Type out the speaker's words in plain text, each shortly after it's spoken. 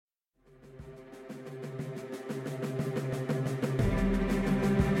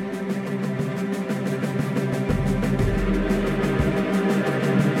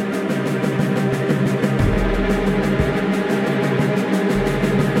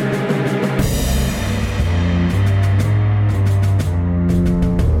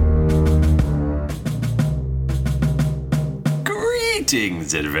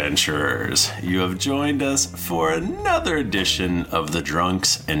Greetings, adventurers. You have joined us for another edition of the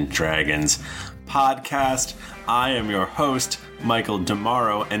Drunks and Dragons podcast. I am your host, Michael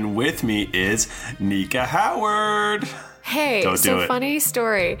Demaro, and with me is Nika Howard. Hey, funny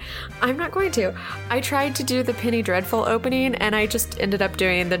story. I'm not going to. I tried to do the Penny Dreadful opening, and I just ended up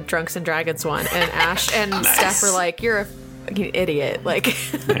doing the Drunks and Dragons one. And Ash and Steph were like, "You're a fucking idiot." Like,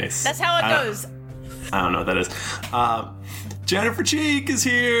 nice. That's how it goes. I don't know what that is. Jennifer Cheek is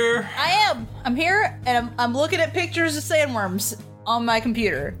here. I am. I'm here, and I'm looking at pictures of sandworms on my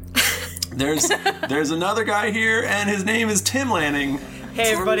computer. There's another guy here, and his name is Tim Lanning.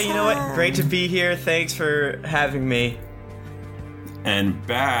 Hey everybody, you know what? Great to be here. Thanks for having me. And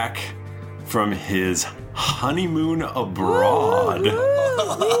back from his honeymoon abroad.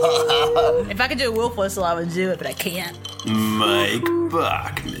 If I could do a wolf whistle, I would do it, but I can't. Mike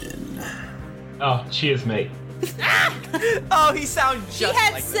Bachman. Oh, cheers, mate. Oh, he sounds just He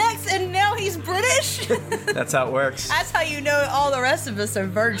had like sex and now he's British? That's how it works. That's how you know all the rest of us are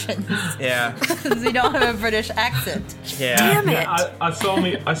virgins. Yeah. Because we don't have a British accent. Yeah. Damn it. Yeah, I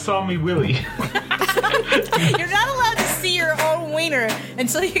saw me Willie. You're not allowed to see your own wiener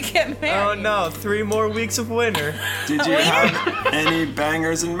until you get married. Oh no, 3 more weeks of winter. Did you have any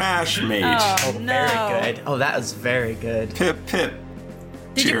bangers and mash, mate? Oh, no. Very good. Oh, that was very good. Pip, pip.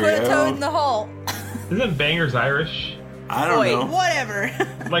 Did Cheerio. you put a toad in the hole? Isn't Bangers Irish? I don't know. Whatever.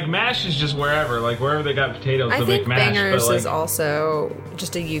 Like mash is just wherever they got potatoes, I they'll think make mash. Bangers but is also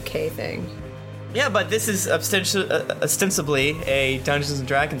just a UK thing. Yeah, but this is ostensibly a Dungeons and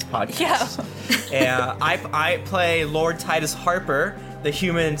Dragons podcast. Yeah. I play Lord Titus Harper, the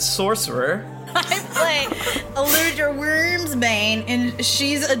human sorcerer. I play Eludra Wormsbane, and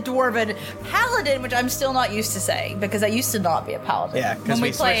she's a dwarven paladin, which I'm still not used to saying because I used to not be a paladin. Yeah, because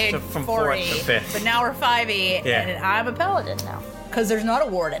we played switched from 4E, 4th to 5th. but now we're 5e, Yeah. and I'm a paladin now because there's not a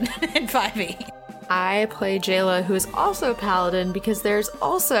warden in 5e. I play Jayla, who is also a paladin, because there's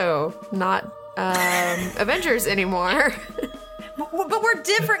also not Avengers anymore. But we're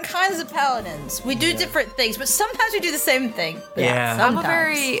different kinds of paladins. We do different things, but sometimes we do the same thing. Yeah. I'm a sometimes.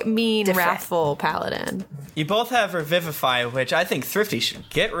 very mean, Different. wrathful paladin. You both have Revivify, which I think Thrifty should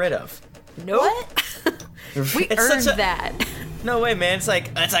get rid of. What? We It's earned such a- that. No way, man. It's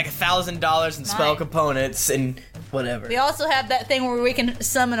like $1,000 in spell Mine. components and whatever. We also have that thing where we can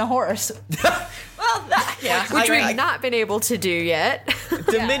summon a horse. Well, yeah. Which I- we've not been able to do yet.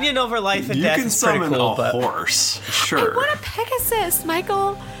 Dominion over life and You death can is pretty summon cool, a but horse. I Sure. want a Pegasus,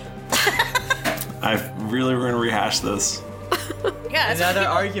 Michael. I really we're gonna rehash this. Yeah, that's what another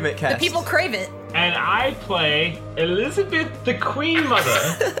people- argument The cast. people crave it. And I play Elizabeth the Queen Mother.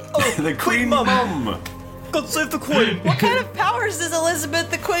 The Queen Mum. Mum. God save the queen. What kind of powers does Elizabeth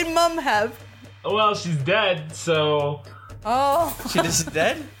the Queen Mum have? Well, she's dead, so Oh. She just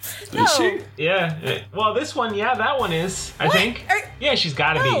dead? No. Is she? yeah. Well, this one, yeah, that one is. I think. Yeah, she's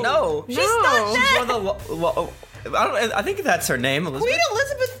got to be. No. She's not She's dead. one of the. I think that's her name, Elizabeth. Queen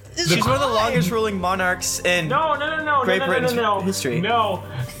Elizabeth is She's one of the alive. longest ruling monarchs in. No, Great Britain's history. No,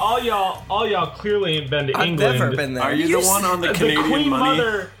 all y'all clearly ain't been to I've England. never been there. Are you the one on the Canadian Queen money?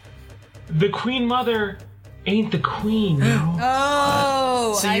 Mother, the Queen Mother ain't the queen. No.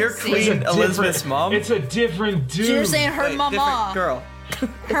 Oh, So I you're see. Queen It's a Elizabeth's different- mom? It's a different dude. So you're saying her Wait, mama, different girl.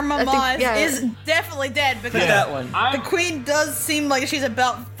 her mama I think- yeah. is definitely dead because That one. the queen does seem like she's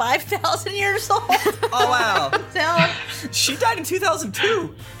about 5,000 years old. Oh, wow. So, She died in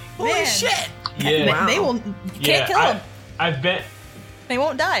 2002. Holy Man. shit. Yeah. they will. You can't kill them. I've been. They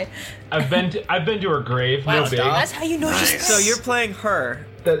won't die. I've been to her grave. Wow, no big. dog. That's how you know she's. So you're playing her.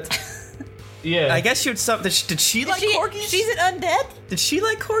 Yeah. I guess she would stop. Did she like corgis? She's an undead. Did she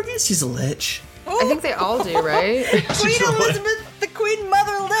like corgis? She's a lich. I think they all do, right? Queen Elizabeth, the Queen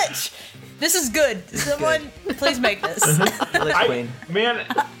Mother Lich. This is good. Someone, please make this. Lich queen. Man,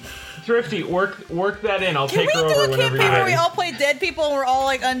 Thrifty, work that in. I'll Can take we her do over a whenever campaign you're where we ready. all play dead people and we're all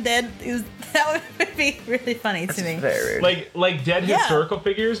like undead? That would be really funny to me. Very weird. Like dead Yeah. historical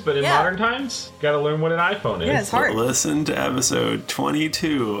figures, but in Yeah. modern times, gotta learn what an iPhone is. Yeah, it's hard. Listen to episode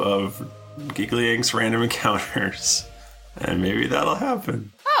 22 of Giggly Inks Random Encounters, and maybe that'll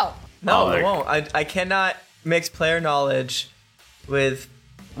happen. Oh, No, like- I won't. I cannot mix player knowledge with.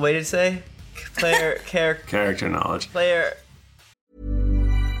 What did it say? Character knowledge. Player.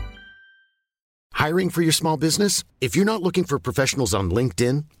 Hiring for your small business? If you're not looking for professionals on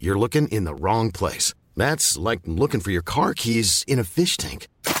LinkedIn, you're looking in the wrong place. That's like looking for your car keys in a fish tank.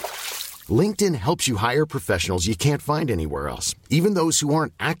 LinkedIn helps you hire professionals you can't find anywhere else, even those who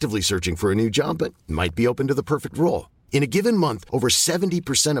aren't actively searching for a new job but might be open to the perfect role. In a given month, over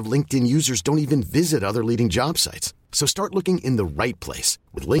 70% of LinkedIn users don't even visit other leading job sites. So start looking in the right place.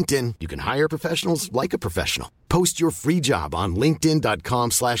 With LinkedIn, you can hire professionals like a professional. Post your free job on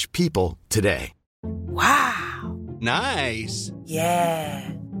linkedin.com/people today. Wow. Nice. Yeah.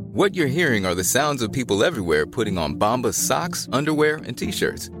 What you're hearing are the sounds of people everywhere putting on Bombas socks, underwear, and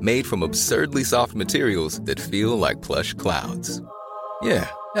T-shirts made from absurdly soft materials that feel like plush clouds. Yeah,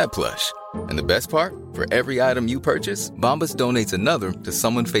 that plush. And the best part? For every item you purchase, Bombas donates another to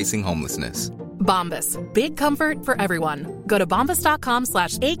someone facing homelessness. Bombas. Big comfort for everyone. Go to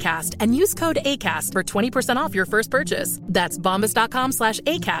bombas.com/ACAST and use code ACAST for 20% off your first purchase. That's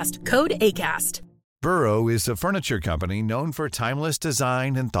bombas.com/ACAST. Code ACAST. Burrow is a furniture company known for timeless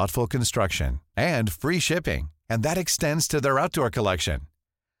design and thoughtful construction and free shipping. And that extends to their outdoor collection.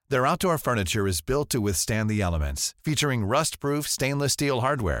 Their outdoor furniture is built to withstand the elements, featuring rust-proof stainless steel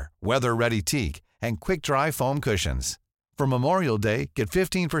hardware, weather-ready teak, and quick-dry foam cushions. For Memorial Day, get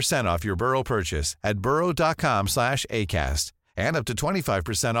 15% off your Burrow purchase at burrow.com/ACAST and up to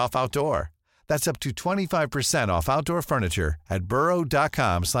 25% off outdoor. That's up to 25% off outdoor furniture at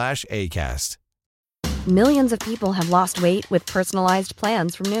burrow.com/ACAST. Millions of people have lost weight with personalized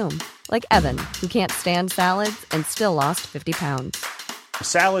plans from Noom. Like Evan, who can't stand salads and still lost 50 pounds.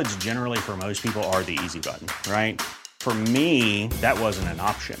 Salads generally for most people are the easy button, right? For me, that wasn't an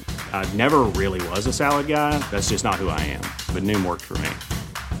option. I never really was a salad guy. That's just not who I am. But Noom worked for me.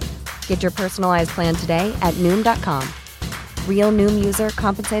 Get your personalized plan today at Noom.com. Real Noom user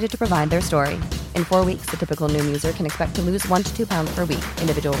compensated to provide their story. In 4 weeks, the typical Noom user can expect to lose 1 to 2 pounds per week.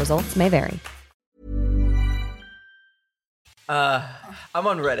 Individual results may vary. I'm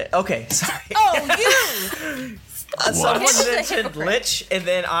on Reddit. Okay, sorry. Oh, you! Someone mentioned Lich, and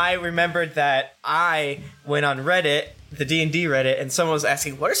then I remembered that I went on Reddit, the D&D Reddit, and someone was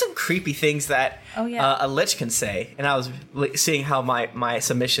asking, what are some creepy things that a Lich can say? And I was seeing how my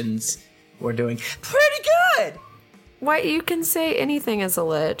submissions were doing. Pretty good! Why, you can say anything as a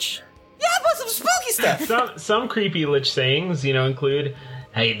Lich. Yeah, but some spooky stuff! Some creepy Lich sayings, include,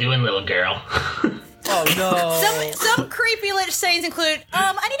 how you doing, little girl? Oh, no. Some creepy Lich sayings include,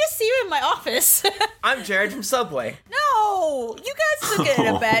 I need to see you in my office. I'm Jared from Subway. No, you guys took it in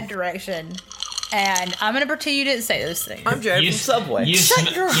a bad direction. And I'm going to pretend you didn't say those things. I'm Jared from Subway. You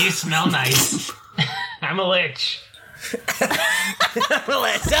smell nice. I'm a Lich. I'm a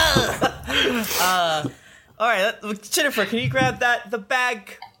Lich. All right, Jennifer, can you grab the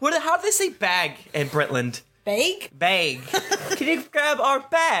bag? How do they say bag in Britland? Bag? Bag. Can you grab our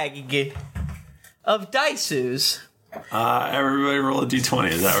bag of Daisus? Everybody roll a d20.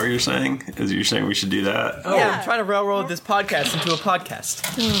 Is that what you're saying? Is you're saying we should do that? Oh, yeah. I'm trying to railroad this podcast into a podcast.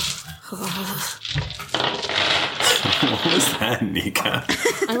 What was that, Nika?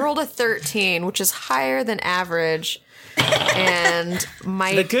 I rolled a 13, which is higher than average, and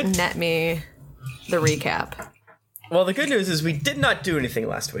might net me the recap. Well, the good news is we did not do anything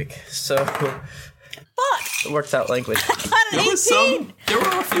last week, so it works out language. There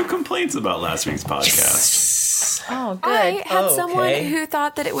were a few complaints about last week's podcast. Oh, good. I had someone who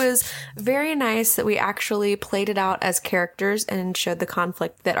thought that it was very nice that we actually played it out as characters and showed the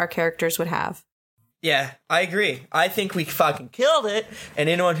conflict that our characters would have. Yeah, I agree. I think we fucking killed it. And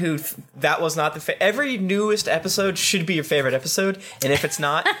anyone who that was not every newest episode should be your favorite episode. And if it's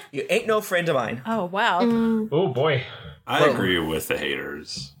not, you ain't no friend of mine. Oh, wow. Oh, boy. I agree with the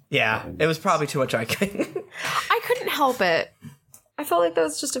haters. Yeah, it was probably too much arguing. I couldn't help it. I felt like that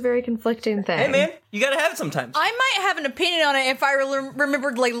was just a very conflicting thing. Hey, man, you gotta have it sometimes. I might have an opinion on it if I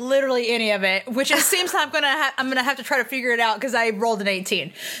remembered like literally any of it, which it seems I'm gonna have to try to figure it out because I rolled an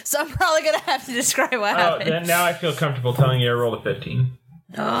 18. So I'm probably gonna have to describe what happened. Then now I feel comfortable telling you I rolled a 15.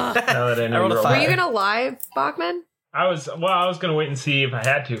 Now that I know you rolled Were you gonna lie, Bachman? I was gonna wait and see if I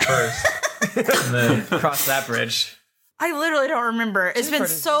had to first, and then cross that bridge. I literally don't remember. It's been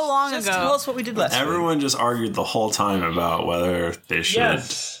so long ago. Tell us what we did last week. Everyone just argued the whole time about whether they should.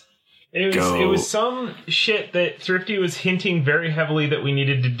 Yes. It was some shit that Thrifty was hinting very heavily that we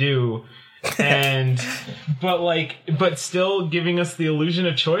needed to do, but still giving us the illusion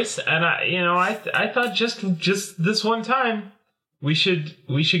of choice. And I thought just this one time we should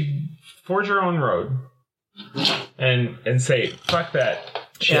forge our own road and say fuck that.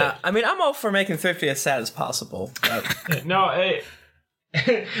 Shit. Yeah, I mean, I'm all for making Thrifty as sad as possible. No,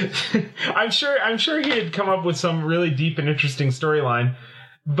 I'm sure he had come up with some really deep and interesting storyline,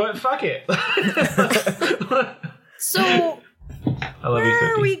 but fuck it. So,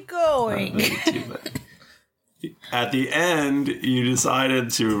 where are we going? At the end, you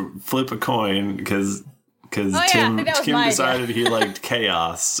decided to flip a coin because Tim decided he liked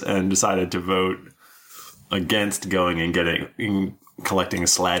chaos and decided to vote against going and collecting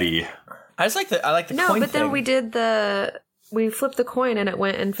Slatty. I like the no, coin but thing. then we flipped the coin and it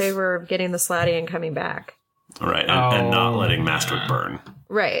went in favor of getting the Slatty and coming back. Right, and not letting Mastwick burn.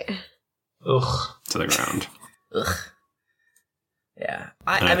 Right. Ugh. To the ground. Ugh. Yeah.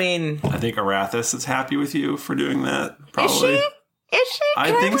 I mean... I think Arathis is happy with you for doing that, probably. Is she?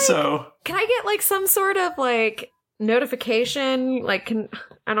 I think so. Can I get, like, some sort of, like, notification? Like,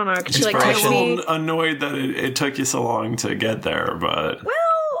 I don't know. Can she, like, I'm a text me? little annoyed that it took you so long to get there, but...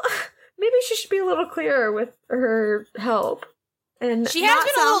 Well, maybe she should be a little clearer with her help. And she has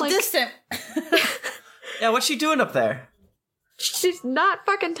been a little distant. Yeah, what's she doing up there? She's not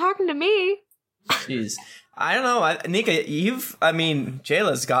fucking talking to me. Jeez. I don't know. Nika,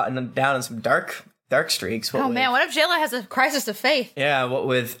 Jayla's gotten down in some dark streaks. Man, what if Jayla has a crisis of faith? Yeah, what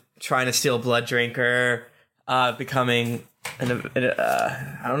with trying to steal Blood Drinker, becoming I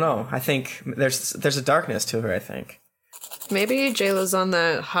don't know. I think there's a darkness to her, I think. Maybe Jayla's on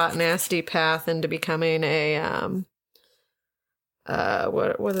the hot, nasty path into becoming a,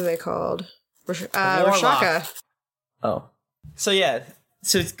 what are they called? Rashaka. Oh. So yeah.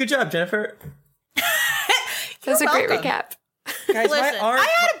 So good job, Jennifer. That's a great recap. Guys, listen, I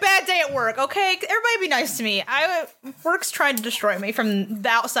had a bad day at work, okay? Everybody be nice to me. Work's trying to destroy me from the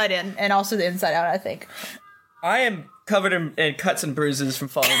outside in and also the inside out, I think. I am covered in cuts and bruises from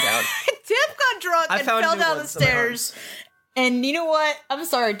falling down. Tim got drunk and fell down the stairs. And you know what? I'm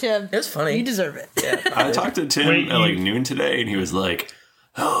sorry, Tim. It was funny. You deserve it. Yeah. I talked to Tim at like noon today, and he was like,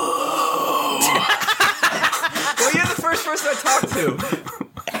 "Oh." Well, you're the first person I talked to.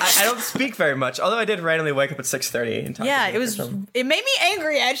 I don't speak very much, although I did randomly wake up at 6:30 and talk. Yeah, it made me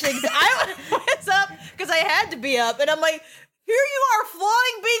angry actually. Cause I was up because I had to be up, and I'm like, here you are,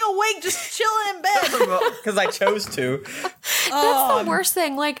 flying, being awake, just chilling in bed because I chose to. That's the worst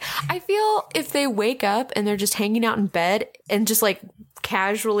thing. Like, I feel if they wake up and they're just hanging out in bed and just like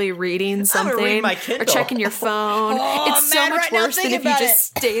casually reading something or checking your phone, it's so much worse than if you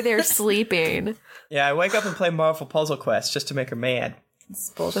just stay there sleeping. Yeah, I wake up and play Marvel Puzzle Quest just to make her mad.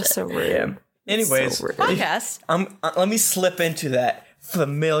 That's so rude. Yeah. Anyways, so rude. Podcast. Let me slip into that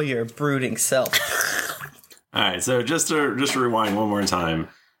familiar brooding self. All right, so just to rewind one more time,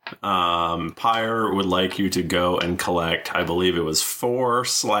 Pyre would like you to go and collect, I believe it was 4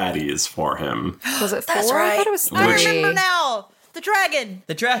 Slatties for him. Was it 4? That's right. I thought it was 3. I remember now. The dragon.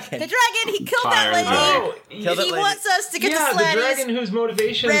 He killed that lady. He wants us to get the Slatties. The dragon whose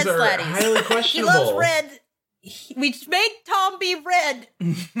motivations red are Slatties. highly questionable. He loves red. We made Tom be red.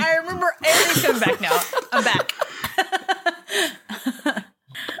 I remember everything's coming back now. I'm back.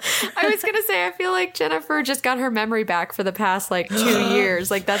 I was gonna say, I feel like Jennifer just got her memory back for the past like 2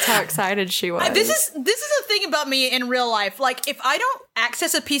 years. Like that's how excited she was. This is the thing about me in real life. Like if I don't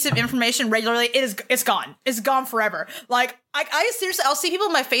access a piece of information regularly, it's gone. It's gone forever. Like I seriously, I'll see people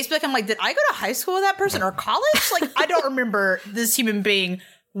on my Facebook. I'm like, did I go to high school with that person or college? Like I don't remember this human being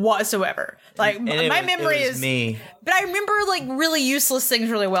whatsoever. Like my memory is me. But I remember like really useless things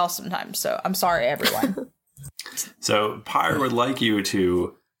really well sometimes. So I'm sorry, everyone. So Pyre would like you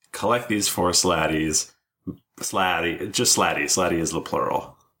to collect these 4 Slatties. Just Slatty. Slatty is the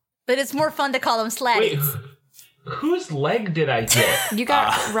plural. But it's more fun to call them Slatties. Wait, whose leg did I get? You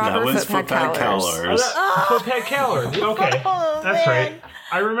got Robert Footpad Callers. Footpad Callers. Okay, that's right.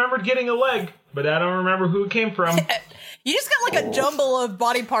 I remembered getting a leg, but I don't remember who it came from. You just got like a jumble of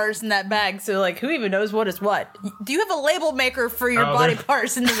body parts in that bag, so like who even knows what is what? Do you have a label maker for your body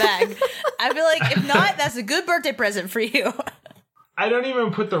parts in the bag? I feel like if not, that's a good birthday present for you. I don't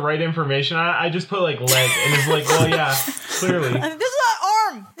even put the right information on it. I just put like leg, and it's like, well, yeah, clearly. This is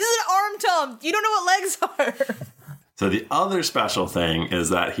an arm. This is an arm, Tom. You don't know what legs are. So the other special thing is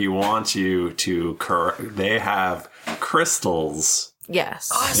that he wants you to they have crystals.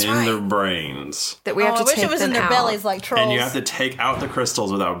 Yes. In their brains. That we have to I wish take it was them in their out. bellies like trolls. And you have to take out the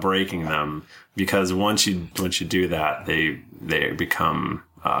crystals without breaking them, because once you do that, they become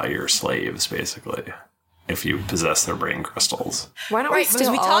your slaves, basically, if you possess their brain crystals. Why don't we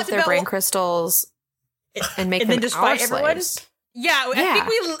steal all of their brain crystals and make them just our fight everyone? slaves? Yeah, I think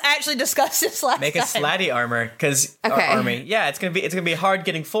we actually discussed this last time. Make a Slatty armor, because army. Yeah, it's gonna be hard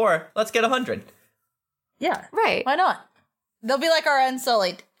getting 4. Let's get 100. Yeah, right. Why not? They'll be like our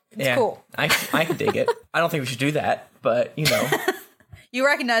Unsullied. It's cool. I can dig it. I don't think we should do that, but you know. You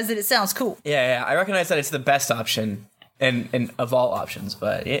recognize that it sounds cool. Yeah, I recognize that it's the best option and of all options,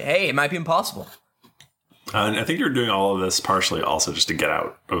 but hey, it might be impossible. And I think you're doing all of this partially also just to get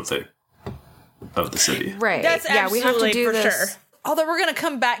out of the city. Right. That's we have to do for this. sure. Although we're going to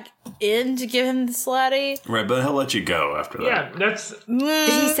come back in to give him the slatty. Right, but he'll let you go after that. Yeah, that's. Did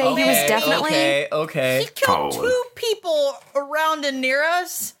he say he was definitely? Okay. He killed 2 people around and near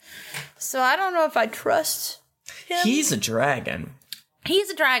us, so I don't know if I trust him. He's a dragon. He's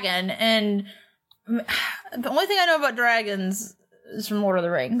a dragon, and the only thing I know about dragons is from Lord of the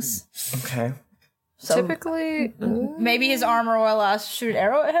Rings. Okay. So typically, maybe his armor will allow us to shoot an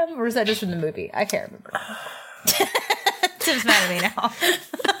arrow at him, or is that just from the movie? I can't remember. Tim's mad at me now.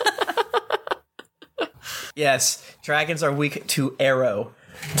 Yes, dragons are weak to arrow.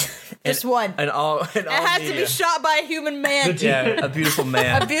 Just one. And all. It has to be shot by a human man. Yeah, a beautiful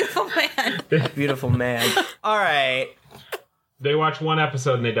man. A beautiful man. Beautiful man. All right. They watch one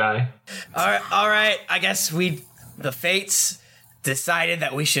episode and they die. All right. I guess the fates decided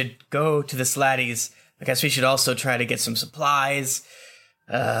that we should go to the Slatties. I guess we should also try to get some supplies.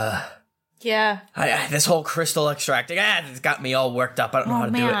 Yeah. This whole crystal extracting, it's got me all worked up. I don't know how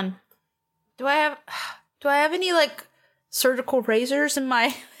to do it. Do I have any like surgical razors in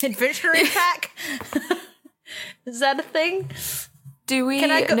my adventuring pack? Is that a thing?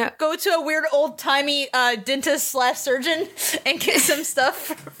 Can I go to a weird old-timey dentist/surgeon and get some stuff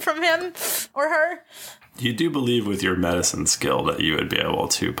from him or her? You do believe with your medicine skill that you would be able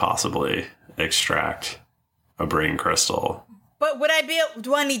to possibly extract a brain crystal. But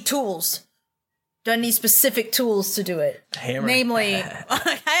do I need tools? Do I need specific tools to do it? Hammer. Namely,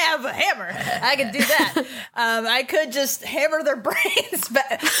 I have a hammer. I can do that. I could just hammer their brains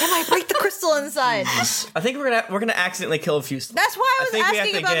back. I might break the crystal inside. I think we're gonna accidentally kill a few. That's why I was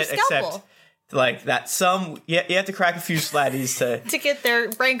asking about a scalpel. Like that, you have to crack a few Slatties to get their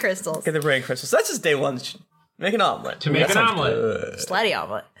brain crystals. Get their brain crystals. That's just day one. Make an omelet. Slatty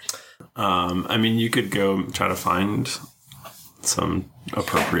omelet. I mean, you could go try to find some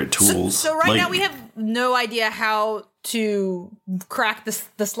appropriate tools. So right now we have no idea how to crack the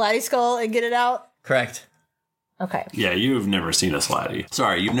Slatty skull and get it out? Correct. Okay. Yeah, you have never seen a Slatty.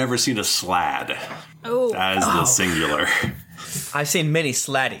 Sorry, you've never seen a Slad. Oh. As the singular. I've seen many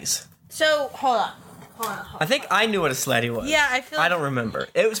Slatties. So, hold on. I think I knew what a Slatty was. Yeah, I feel like... I don't remember.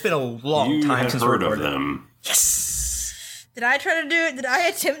 It's been a long time since we heard recorded. of them. Yes! Did I try to do it? Did I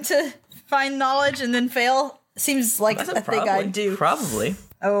attempt to find knowledge and then fail? Seems like a thing I do. Probably.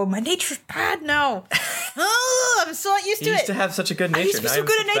 Oh, my nature's bad now. Oh, I'm so not used to it. You used to have such a good nature. I used to be so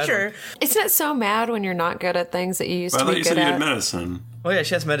good at nature. Isn't it so mad when you're not good at things that you used to be good at? I thought you said you had medicine. Oh yeah,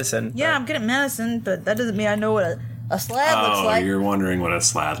 she has medicine. Yeah, I'm good at medicine, but that doesn't mean I know what a slad looks like. Oh, you're wondering what a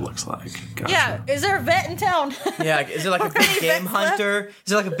Slad looks like. Gotcha. Yeah, is there a vet in town? Yeah, is it like a big game hunter? Left?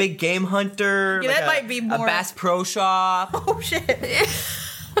 Is it like a big game hunter? Yeah, like that might be more. A Bass Pro Shop? Oh, shit.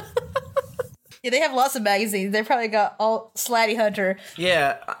 Yeah, they have lots of magazines. They probably got all Slatty Hunter.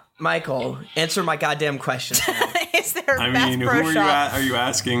 Yeah, Michael, answer my goddamn question. Is there a I Bass mean, Pro who Shop? are you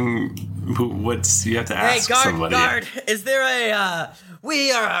asking? You have to ask somebody. Guard, is there a,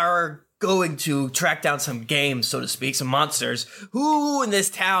 we are going to track down some games, so to speak, some monsters. Who in this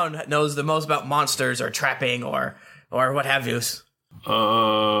town knows the most about monsters or trapping or what have you?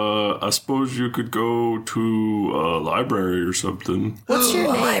 I suppose you could go to a library or something. What's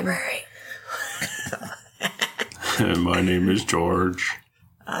your name? Library. My name is George.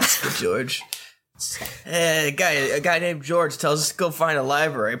 That's George. A guy named George tells us to go find a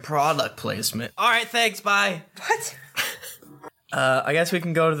library. Product placement. All right, thanks. Bye. What? I guess we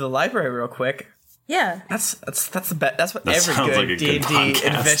can go to the library real quick. Yeah. That's the best. That's what That every sounds good like a good D&D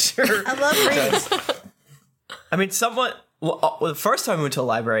podcast. adventure. I love reading. I mean, the first time we went to a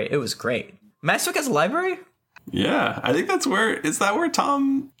library, it was great. Masterwick has a library? Yeah, I think that's is that where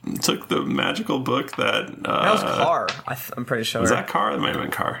Tom took the magical book that... that was Carr, I'm pretty sure. Was that Carr? That might have been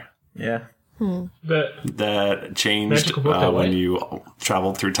Carr. Yeah. That changed when you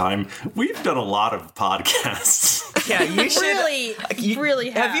traveled through time. We've done a lot of podcasts. Yeah, you should... really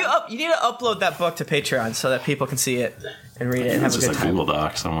have. You need to upload that book to Patreon so that people can see it and read it and have a good time. It's just a Google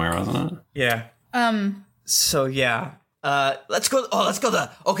Doc somewhere, wasn't it? Yeah. So, yeah. Let's go. Oh, let's go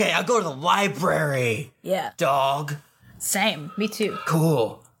okay, I'll go to the library. Yeah. Dog. Same. Me too.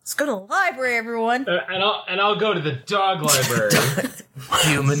 Cool. Let's go to the library, everyone. And I'll go to the dog library.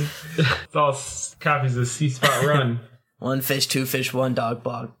 Human. It's all copies of Sea Spot Run. 1 fish, 2 fish, 1 dog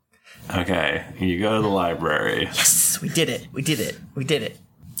blog. Okay, you go to the library. Yes, we did it.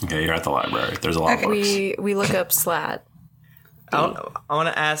 Okay, you're at the library. There's a lot of books. We look up Slat. I want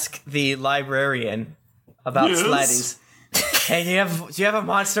to ask the librarian about Slatties. Hey, do you have a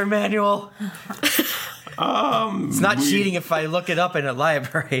monster manual? It's not cheating if I look it up in a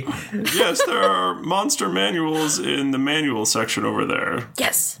library. Yes, there are monster manuals in the manual section over there.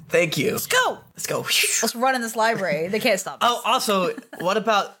 Yes. Thank you. Let's go. Let's run in this library. They can't stop us. Oh, also, what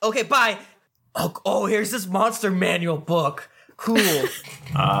about... Okay, bye. Oh, here's this monster manual book. Cool.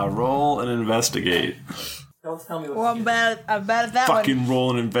 Roll and investigate. Don't tell me what I'm bad at that Fucking one. roll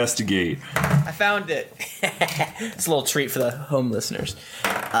and investigate. I found it. It's a little treat for the home listeners.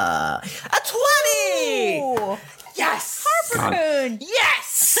 A 20! Ooh. Yes! Harper-Coon!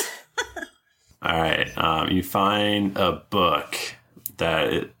 Yes! All right, you find a book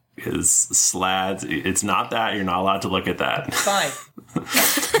that is Slads. It's not that. You're not allowed to look at that. Fine.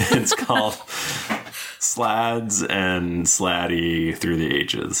 It's called Slads and Sladdy Through the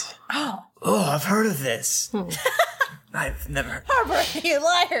Ages. Oh, I've heard of this. I've never heard. Harper, you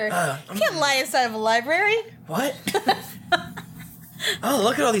liar. You can't lie inside of a library. What? Oh,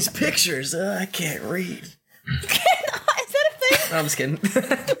 look at all these pictures. I can't read. Is that a thing? No, I'm just kidding.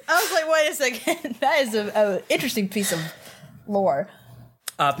 I was like, wait a second. That is an interesting piece of lore.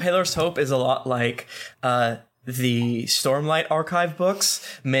 Paler's Hope is a lot like the Stormlight Archive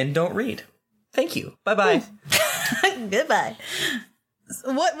books. Men don't read. Thank you. Bye-bye. Goodbye.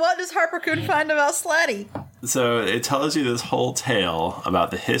 What does Harper-Coon find about Sladdy? So it tells you this whole tale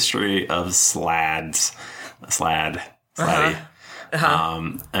about the history of Sladdy.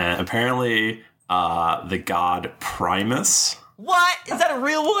 And apparently the god Primus. What? Is that a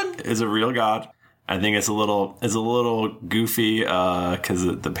real one? Is a real god. I think it's a little goofy because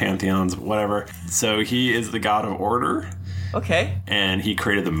the pantheons, whatever. So he is the god of order. Okay. And he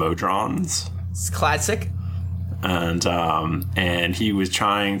created the Modrons. It's classic. And he was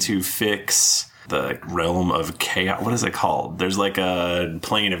trying to fix the realm of chaos. What is it called? There's like a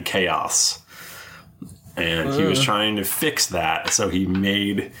plane of chaos. And he was trying to fix that. So he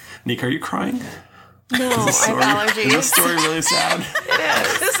made... Nick, are you crying? No, I have allergies. Is this story really sad?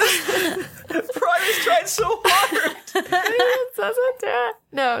 Primus tried so hard.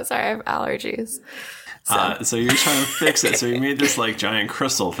 No, sorry, I have allergies. So he was trying to fix it. So he made this like giant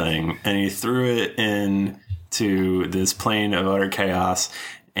crystal thing, and he threw it into this plane of utter chaos,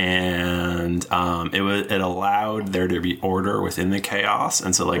 and it allowed there to be order within the chaos.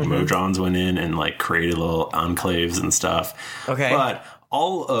 And so like Modrons went in and like created little enclaves and stuff. Okay, but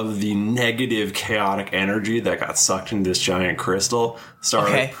all of the negative chaotic energy that got sucked into this giant crystal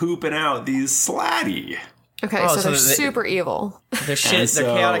started pooping out these Sladdy. Okay, so they're super evil. They're shit. They're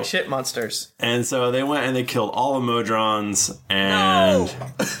chaotic shit monsters. And so they went and they killed all the Modrons, and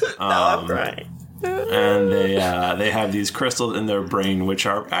I'm crying. And they have these crystals in their brain, which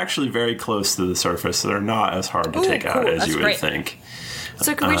are actually very close to the surface, so they're not as hard to take out as you would think.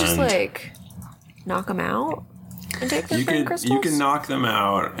 So can we just like knock them out and take their brain crystals? You can knock them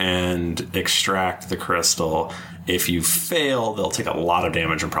out and extract the crystal. If you fail, they'll take a lot of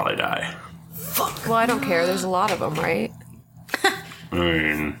damage and probably die. Fuck. Well, I don't care. There's a lot of them, right? I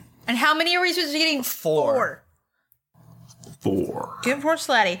mean... And how many are we supposed to be getting? 4. 4. Get 4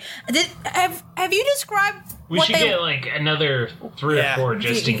 Sladdy. Have you described we should get like another 3 or 4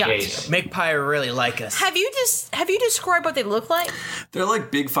 just in case. Make Pyre really like us. Have you described what they look like? They're like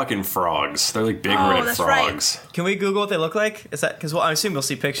big fucking frogs. They're like big red frogs. Right. Can we Google what they look like? Is that because I assume we'll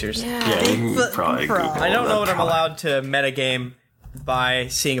see pictures? Yeah, you can probably Google. I don't know what I'm allowed to metagame by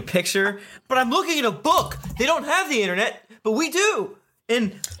seeing a picture, but I'm looking at a book. They don't have the internet, but we do.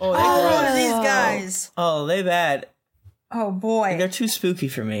 And what are these guys? Oh, they bad. Oh boy, they're too spooky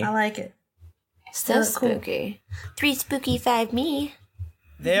for me. I like it. So spooky. 3 spooky, 5 me.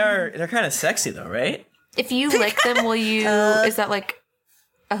 They're kind of sexy though, right? If you lick them, will you? Is that like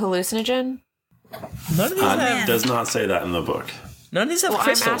a hallucinogen? None of these does not say that in the book. None of these have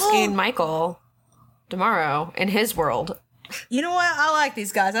crystals. I'm asking Michael tomorrow in his world. You know what? I like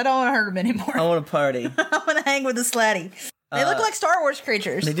these guys. I don't want to hurt them anymore. I want to party. I want to hang with the Sladdy. They look like Star Wars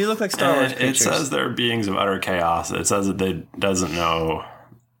creatures. They do look like Star Wars creatures. It says they're beings of utter chaos. It says that they doesn't know,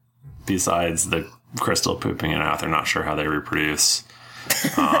 besides the crystal pooping it out, they're not sure how they reproduce.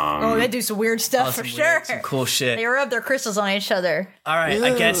 They do some weird stuff for sure. Some cool shit. They rub their crystals on each other. All right,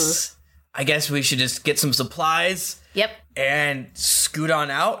 I guess we should just get some supplies. Yep. And scoot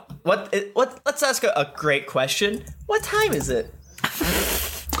on out. What? Let's ask a great question. What time is it?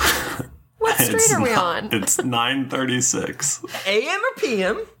 What street are we on? It's 9:36. AM or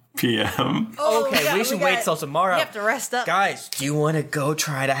PM? PM. Okay, we should wait till tomorrow. You have to rest up. Guys, do you want to go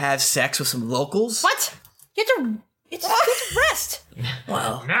try to have sex with some locals? What? You have to rest.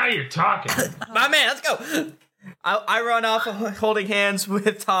 Well, now you're talking. My man, let's go. I run off holding hands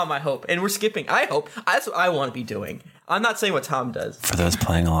with Tom, I hope. And we're skipping. I hope. That's what I want to be doing. I'm not saying what Tom does. For those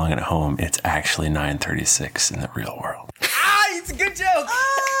playing along at home, it's actually 9:36 in the real world. It's a good joke.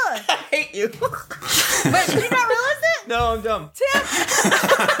 I hate you. Wait, did you not realize it? No, I'm dumb. Tim!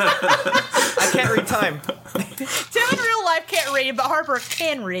 I can't read time. Tim in real life can't read, but Harper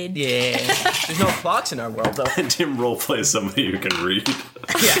can read. Yeah. There's no clocks in our world, though. Tim roleplays somebody who can read.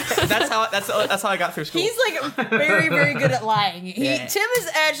 Yeah, that's how I got through school. He's like very, very good at lying. Tim is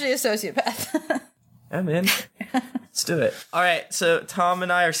actually a sociopath. I'm in. Let's do it. All right, so Tom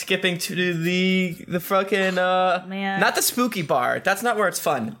and I are skipping to the fucking not the spooky bar. That's not where it's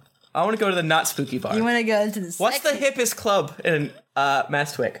fun. I want to go to the not spooky bar. You want to go to the What's the hippest club in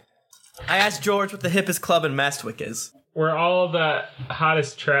Mastwick? I asked George what the hippest club in Mastwick is. Where all the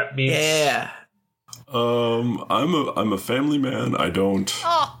hottest trap meets. Yeah. I'm a family man. I don't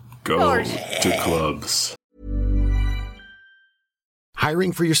go to clubs.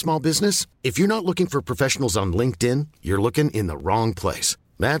 Hiring for your small business? If you're not looking for professionals on LinkedIn, you're looking in the wrong place.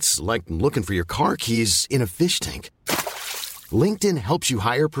 That's like looking for your car keys in a fish tank. LinkedIn helps you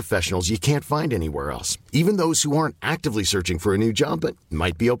hire professionals you can't find anywhere else, even those who aren't actively searching for a new job but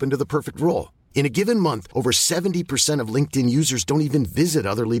might be open to the perfect role. In a given month, over 70% of LinkedIn users don't even visit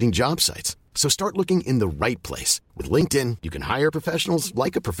other leading job sites. So start looking in the right place. With LinkedIn, you can hire professionals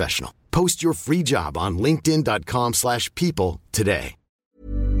like a professional. Post your free job on linkedin.com/people today.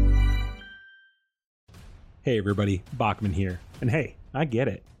 Hey everybody, Bachman here. And hey, I get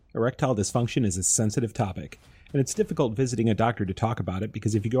it. Erectile dysfunction is a sensitive topic, and it's difficult visiting a doctor to talk about it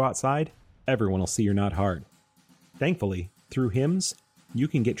because if you go outside, everyone will see you're not hard. Thankfully, through HIMS, you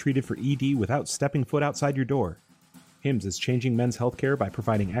can get treated for ED without stepping foot outside your door. HIMS is changing men's healthcare by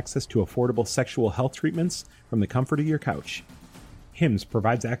providing access to affordable sexual health treatments from the comfort of your couch. HIMS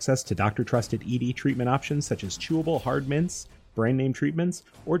provides access to doctor-trusted ED treatment options such as chewable hard mints, brand name treatments,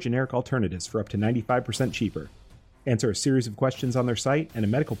 or generic alternatives for up to 95% cheaper. Answer a series of questions on their site, and a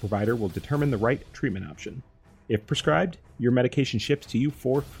medical provider will determine the right treatment option. If prescribed, your medication ships to you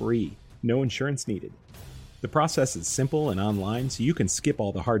for free, no insurance needed. The process is simple and online, so you can skip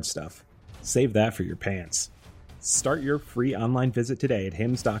all the hard stuff. Save that for your pants. Start your free online visit today at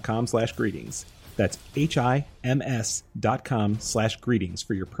hims.com/greetings. That's HIMS.com/greetings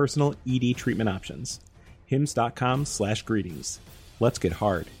for your personal ED treatment options. hims.com/greetings. Let's get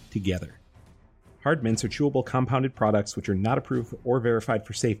hard together. Hard mints are chewable compounded products which are not approved or verified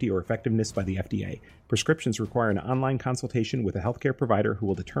for safety or effectiveness by the FDA. Prescriptions require an online consultation with a healthcare provider who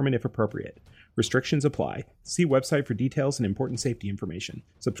will determine if appropriate. Restrictions apply. See website for details and important safety information.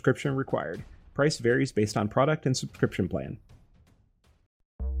 Subscription required. Price varies based on product and subscription plan.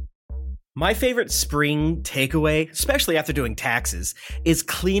 My favorite spring takeaway, especially after doing taxes, is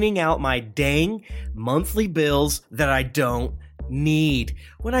cleaning out my dang monthly bills that I don't need.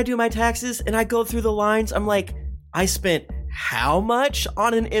 When I do my taxes and I go through the lines, I'm like, I spent how much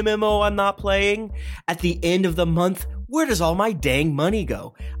on an MMO I'm not playing? At the end of the month, where does all my dang money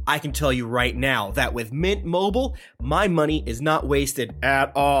go? I can tell you right now that with Mint Mobile, my money is not wasted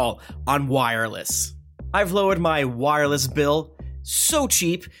at all on wireless. I've lowered my wireless bill so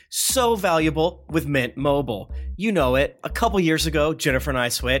cheap, so valuable with Mint Mobile. You know it. A couple years ago, Jennifer and I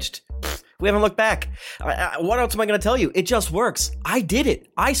switched. We haven't looked back. What else am I going to tell you? It just works. I did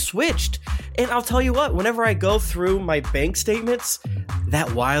it. I switched. And I'll tell you what, whenever I go through my bank statements,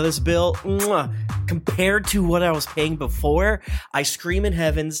 that wireless bill, compared to what I was paying before, I scream in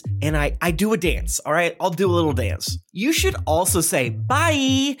heavens and I do a dance, all right? I'll do a little dance. You should also say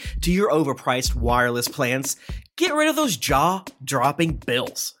bye to your overpriced wireless plans. Get rid of those jaw-dropping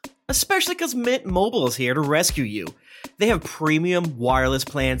bills, especially because Mint Mobile is here to rescue you. They have premium wireless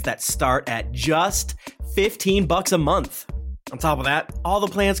plans that start at just $15 a month. On top of that, all the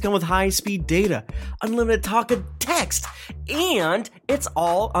plans come with high-speed data, unlimited talk and text, and it's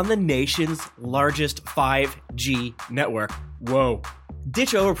all on the nation's largest 5G network. Whoa.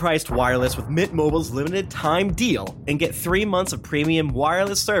 Ditch overpriced wireless with Mint Mobile's limited time deal and get 3 months of premium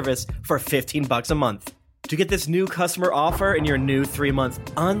wireless service for $15 a month. To get this new customer offer and your new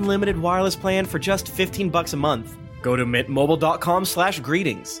 3-month unlimited wireless plan for just $15 a month, go to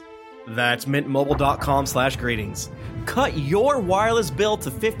mintmobile.com/greetings. That's mintmobile.com/greetings. Cut your wireless bill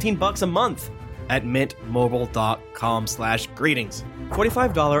to $15 a month at mintmobile.com/greetings.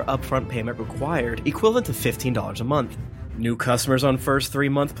 $45 upfront payment required, equivalent to $15 a month. New customers on first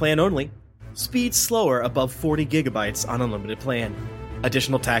 3-month plan only. Speed slower above 40 gigabytes on unlimited plan.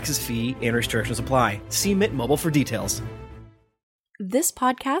 Additional taxes, fee, and restrictions apply. See Mint Mobile for details. This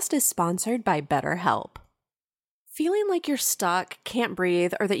podcast is sponsored by BetterHelp. Feeling like you're stuck, can't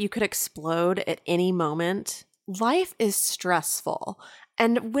breathe, or that you could explode at any moment? Life is stressful,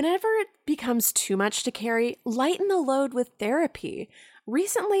 And whenever it becomes too much to carry, lighten the load with therapy.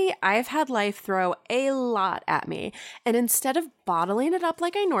 Recently, I've had life throw a lot at me, and instead of bottling it up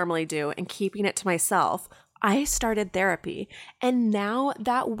like I normally do and keeping it to myself, I started therapy, and now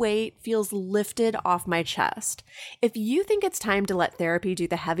that weight feels lifted off my chest. If you think it's time to let therapy do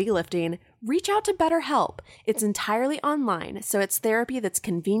the heavy lifting, reach out to BetterHelp. It's entirely online, so it's therapy that's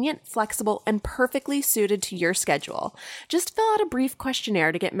convenient, flexible, and perfectly suited to your schedule. Just fill out a brief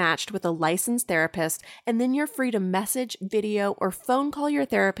questionnaire to get matched with a licensed therapist, and then you're free to message, video, or phone call your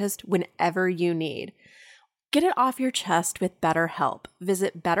therapist whenever you need. Get it off your chest with BetterHelp.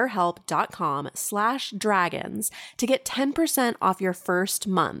 Visit betterhelp.com/dragons to get 10% off your first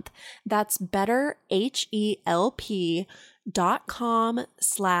month. That's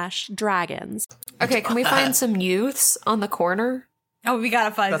betterhelp.com/dragons. Okay, can we find some youths on the corner? Oh, we gotta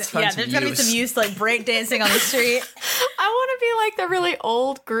find it. Yeah, there's gotta be some youths like breakdancing on the street. I want to be like the really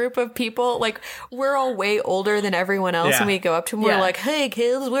old group of people. Like, we're all way older than everyone else, and we go up to them, we're like, hey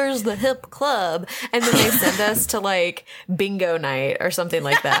kids, where's the hip club? And then they send us to like bingo night or something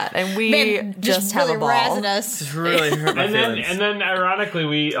like that. And we just have really a ball. razzing us. It's really hurt my feelings. And then ironically,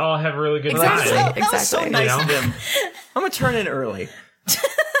 we all have a really good Exactly. time. That was so nice of him. I'm gonna turn in early.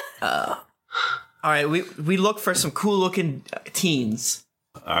 All right, we look for some cool looking teens.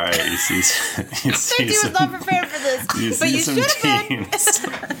 All right, you see was not prepared for this, but you should have been.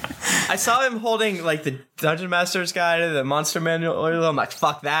 I saw him holding like the Dungeon Master's Guide, the Monster Manual. I'm like,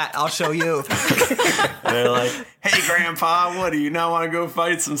 fuck that, I'll show you. They're like, hey, Grandpa, what do you not want to go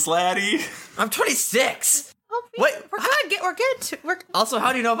fight some slatty? I'm 26. Oh, Wait, we're good. Also,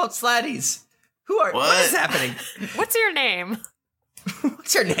 how do you know about slatties? What is happening? What's your name?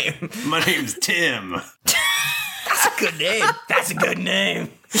 What's your name? My name's Tim. That's a good name. That's a good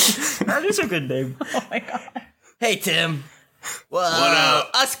name. That is a good name. Oh my god. Hey Tim. What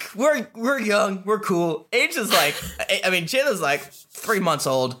up? We're young. We're cool. Age is like, I mean, Jayla's like 3 months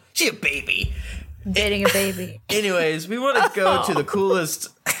old. She a baby. Dating a baby. Anyways, we want to go to the coolest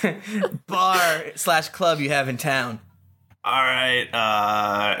bar/club you have in town. All right,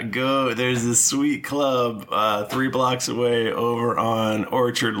 go. There's this sweet club 3 blocks away over on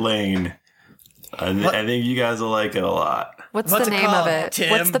Orchard Lane. I think you guys will like it a lot. What's the name of it? Tim,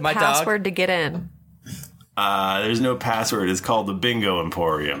 what's the my password dog? to get in? There's no password. It's called the Bingo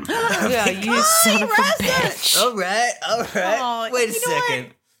Emporium. Yeah, you son of a bitch. All right. Oh, Wait a you know second.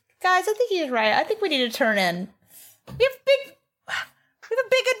 what? Guys, I think he's right. I think we need to turn in. We have a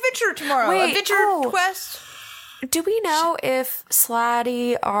big adventure tomorrow. Wait, adventure quest. Do we know if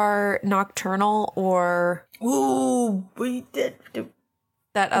Slatty are nocturnal or we did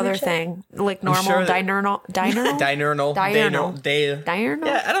that other thing, like normal sure diurnal? Diurnal. Diurnal.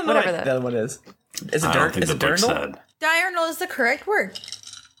 Yeah, I don't know Whatever what the other one is. Is it I don't think Is the it book diurnal? said. Diurnal is the correct word.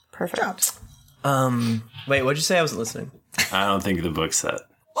 Perfect. Wait, what'd you say? I wasn't listening. I don't think the book said.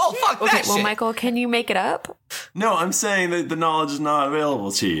 Oh, fuck Okay, that well, shit. Michael, can you make it up? No, I'm saying that the knowledge is not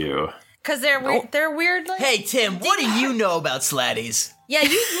available to you. Because they're weird. They're weird. Like, Hey, Tim, what do you know about slatties? yeah,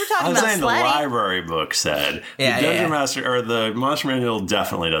 you were talking I'm about saying the Slatty. library book said. Yeah, the Dungeon yeah. Master or the Monster Manual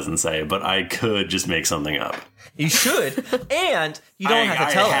definitely doesn't say, but I could just make something up. You should, and you don't have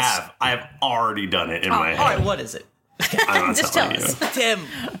to tell us. I have already done it in my head. All right, what is it? I'm not Just telling tell us. you. Tim,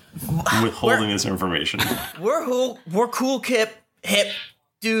 I'm withholding this information. we're cool, hip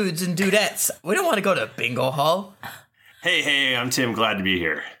dudes and dudettes. We don't want to go to bingo hall. Hey, I'm Tim. Glad to be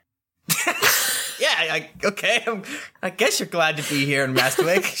here. Yeah, okay. I guess you're glad to be here in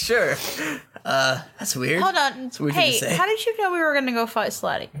Mastwick. Sure. That's weird. Hold on. That's weird Hey, to say. how did you know we were going to go fight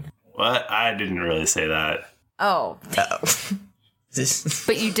Slatty? What? I didn't really say that. Oh.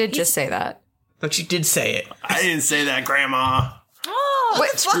 But you did just say that. But you did say it. I didn't say that, Grandma. Oh.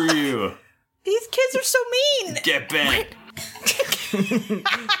 What? Screw you. These kids are so mean. Get back.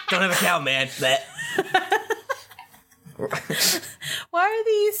 Don't have a cow, man. That. Why are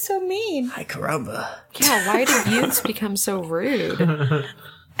these so mean? Hi, caramba. Yeah, why did youths become so rude?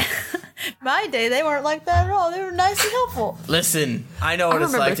 My day, they weren't like that at all. They were nice and helpful. Listen, I know I what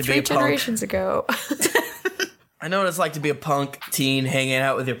it's remember like to be 3 a punk. generations ago. I know what it's like to be a punk teen, hanging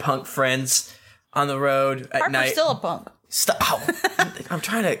out with your punk friends on the road at Harper's night. still a punk. Stop! Ow. I'm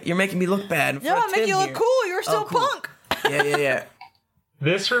trying to. You're making me look bad. in No, front I'm of making Tim you look here. cool. You're still Oh, cool. punk. Yeah.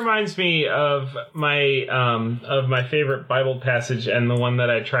 This reminds me of my favorite Bible passage and the one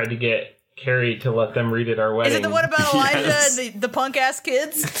that I tried to get Carrie to let them read at our wedding. Is it the one about Elijah Yes. and the punk ass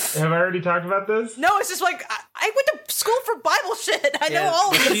kids? Have I already talked about this? No, it's just like I went to school for Bible shit. I know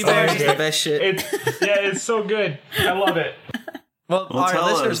all of this. She Bears is the best shit. It's so good. I love it. Well, our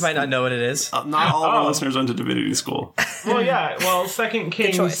listeners might not know what it is. Not all of our listeners went to divinity school. Well, yeah. Well, 2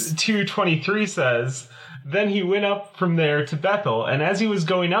 Kings 2:23 says, "Then he went up from there to Bethel, and as he was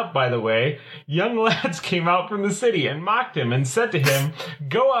going up, by the way, young lads came out from the city and mocked him and said to him,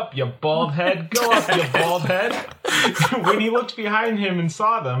 'Go up, you bald head, go up, you bald head.' When he looked behind him and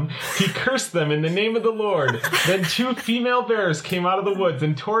saw them, he cursed them in the name of the Lord. Then 2 female bears came out of the woods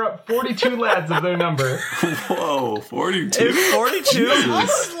and tore up 42 lads of their number." Whoa, 42? 42? All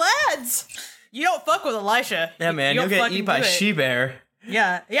those lads. You don't fuck with Elisha. Yeah, man, you'll get eaten by a she-bear.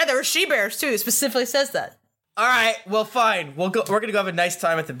 Yeah, there were she-bears, too. It specifically says that. All right, well, fine. We're going to go have a nice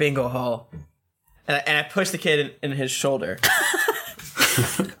time at the bingo hall. And I push the kid in his shoulder.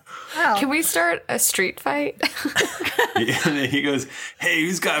 Can we start a street fight? He goes, "Hey,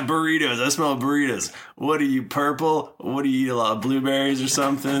 who's got burritos? I smell burritos. What are you, purple? What do you eat, a lot of blueberries or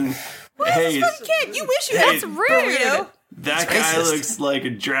something?" Hey, kid, you wish you had some burrito. That guy looks like a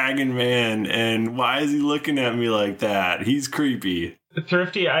dragon man, and why is he looking at me like that? He's creepy.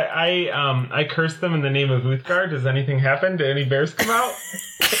 Thrifty, I cursed them in the name of Uthgar. Does anything happen? Do any bears come out?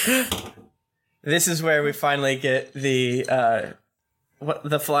 This is where we finally get the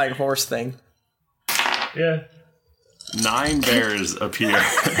flying horse thing. Yeah. 9 bears appear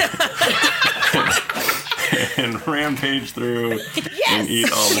and rampage through and eat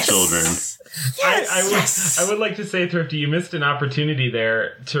all the children. I would like to say, Thrifty, you missed an opportunity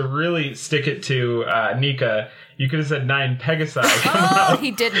there to really stick it to Nika. You could have said 9 Pegasi. Oh,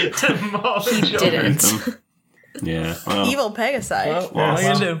 he didn't. He didn't. Yeah. Well, Evil Pegasi. What are you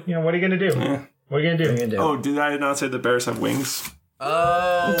going to do? Yeah, what are you going to do? Yeah. What are you going to do? Oh, did I not say the bears have wings?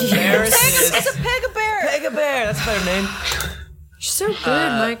 Oh, bears. It's a Peg-a-bear. Peg-a-bear. That's a better name. You're so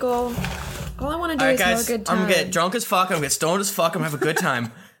good, Michael. All I want to do is have a good time. I'm going to get drunk as fuck. I'm going to get stoned as fuck. I'm going to have a good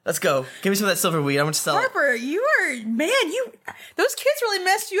time. Let's go. Give me some of that silver weed. I'm going to sell it. Harper, those kids really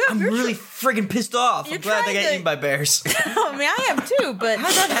messed you up. I'm really friggin' pissed off. I'm glad they got eaten by bears. I mean, I am too, but...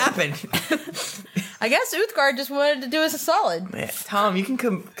 How'd that happen? I guess Uthgar just wanted to do us a solid. Man, Tom, you can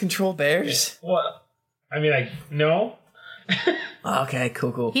control bears? What? I mean, no. Okay,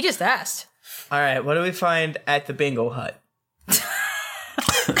 cool. He just asked. All right, what do we find at the bingo hut?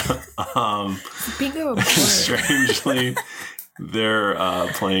 Bingo. Strangely, they're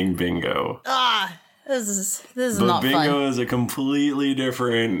playing bingo. This is not fun. But bingo is a completely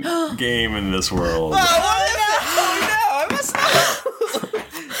different game in this world. Oh, no, I must know.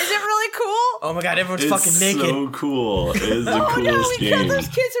 Is it really cool? Oh my god, everyone's fucking naked. It's so cool. It is the coolest game. Oh no, we killed those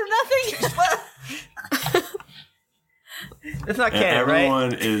kids or nothing. It's not canon, right?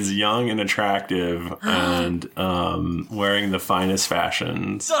 Everyone is young and attractive and wearing the finest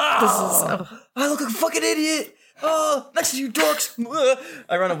fashions. I look like a fucking idiot. Oh, next to you dorks.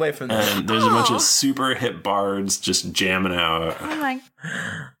 I run away from them. And there's a bunch of super hip bards just jamming out. Oh my.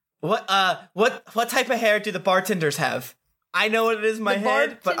 What type of hair do the bartenders have? I know what it is in my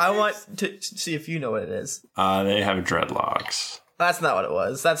head, but I want to see if you know what it is. They have dreadlocks. That's not what it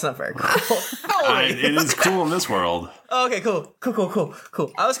was. That's not very cool. It is cool in this world. Oh, okay, cool.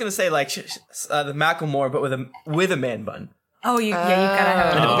 I was gonna say like the Macklemore, but with a man bun. Oh, you gotta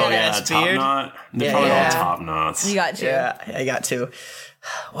have a big ass beard. Top knot. They're probably all top knots. You got to. Yeah, I got to.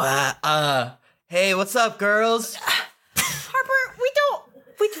 Wow. Hey, what's up, girls? Harper, we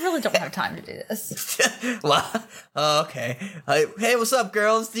really don't have time to do this. Okay. Hey, what's up,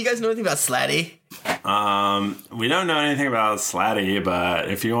 girls? Do you guys know anything about Slatty? We don't know anything about Slatty, but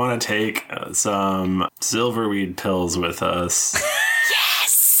if you want to take some silverweed pills with us,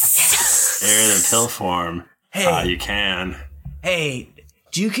 yes, they're in the pill form. Hey, you can. Hey,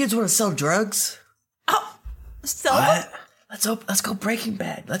 do you kids want to sell drugs? Oh, sell what? Let's go Breaking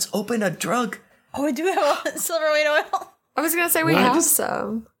Bad. Let's open a drug. Oh, we do have silverweed oil. I was gonna say we have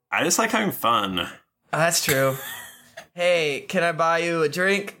some. I just like having fun. That's true. Hey, can I buy you a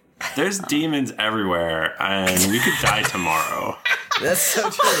drink? There's demons everywhere, and we could die tomorrow. That's so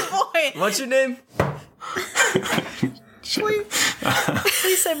true. Oh, boy. What's your name?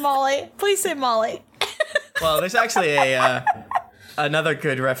 Please say Molly. Please say Molly. Well, there's actually another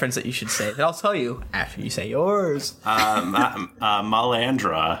good reference that you should say that I'll tell you after you say yours. Malandra.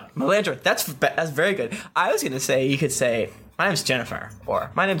 Malandra. That's very good. I was gonna say you could say my name's Jennifer or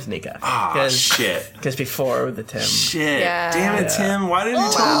my name's Nika. Ah, shit. Because before the Tim. Shit. Yeah. Damn it, Tim. Why didn't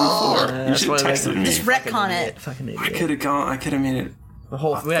you tell me before? You should have texted me. Just retcon it. Fucking idiot. I could have made it.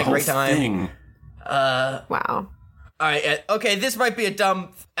 We had a great time. Thing. Wow. All right. Okay. This might be a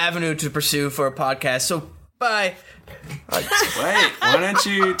dumb avenue to pursue for a podcast. So bye. Wait, why don't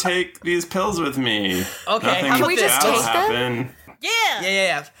you take these pills with me? Okay, Nothing can we just take happen. them?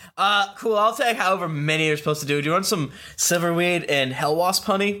 Yeah. Cool. I'll take however many you're supposed to do. Do you want some silverweed and hell wasp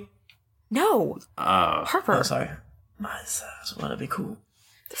honey? No. Harper. Oh, sorry. I just want to be cool.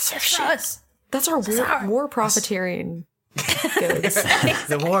 That's our shit. That's our war profiteering goods.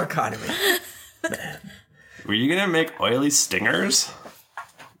 The war economy. Were you gonna make oily stingers?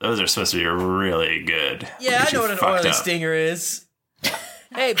 Those are supposed to be really good. Yeah, I know what an oily stinger is.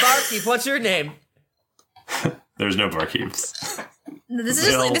 Hey, barkeep, what's your name? There's no barkeeps. This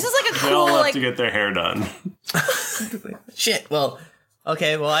is like a cool They all have like. to get their hair done. Shit. Well,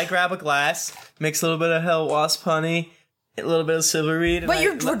 okay. Well, I grab a glass, mix a little bit of hell wasp honey, a little bit of silverweed. But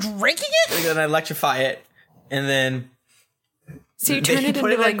you're drinking it? And then I electrify it, and then So you turn it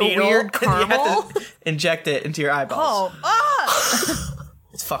put into like a needle, weird and you have caramel? to inject it into your eyeballs.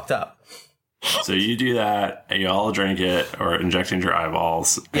 It's fucked up. So you do that, and you all drink it or inject into your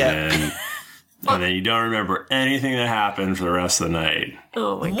eyeballs, and then you don't remember anything that happened for the rest of the night.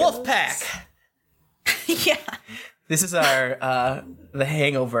 Oh my Wolf Pack. Yeah. This is our the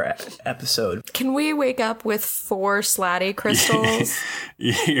Hangover episode. Can we wake up with 4 slatty crystals?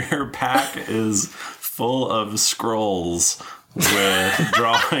 Your pack is full of scrolls with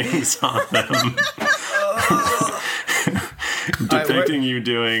drawings on them. Depicting you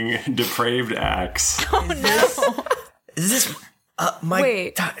doing depraved acts. Oh no. Is this my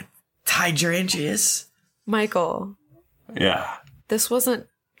Wait. Hydrangeas? Michael, Yeah. this wasn't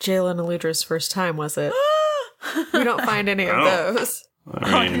Jalen Eludra's first time, was it? We don't find any of those.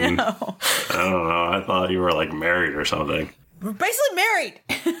 I mean, I don't know. I thought you were like married or something. We're basically married.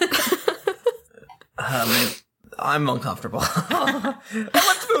 I'm uncomfortable.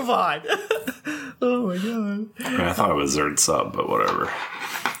 Let's move on. Oh my god. I mean, I thought it was Zerd sub, but whatever.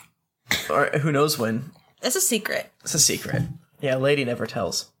 Or who knows when? It's a secret. It's a secret. Yeah, lady never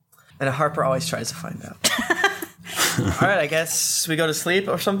tells. And Harper always tries to find out. All right, I guess we go to sleep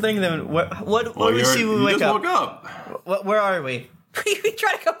or something. Then what do we see when we wake up? Woke up. Where are we? We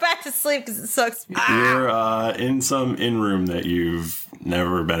try to go back to sleep because it sucks. You're in some in-room that you've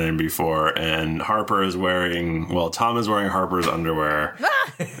never been in before, and Harper is wearing, well, Tom is wearing Harper's underwear,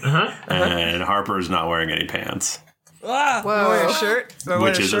 and Harper's not wearing any pants, Whoa. Wearing a shirt?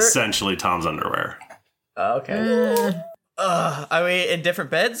 which is essentially Tom's underwear. Okay. Are we in different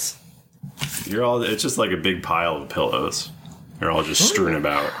beds? You're all, it's just like a big pile of pillows. You're all just strewn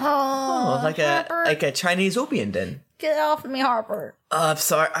about. Oh, like a Chinese opium den. Get off of me, Harper. I'm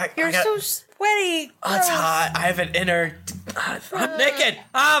sorry. You're so sweaty. Oh, it's hot. I have an inner. I'm naked.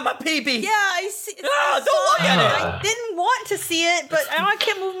 My pee-pee. Yeah, I see. Don't look at it. I didn't want to see it, but now I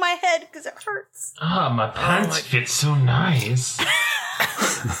can't move my head because it hurts. My pants fit so nice.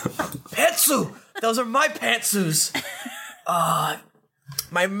 Pantsu. Those are my pantsus.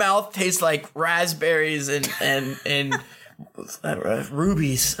 My mouth tastes like raspberries and rubies.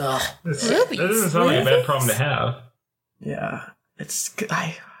 Rubies. That doesn't sound like a bad problem to have. Yeah, it's.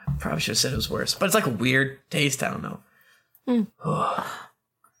 I probably should have said it was worse, but it's like a weird taste. I don't know.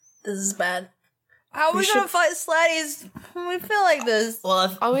 This is bad. How are we gonna fight slatties when we feel like this?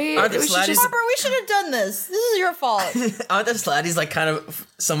 Well, Are we aren't the should slatties? Harper, we should have done this. This is your fault. Aren't the slatties like kind of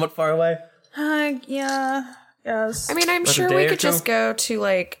somewhat far away? Yeah. Yes. I mean, I'm Like a sure day we or could two? just go to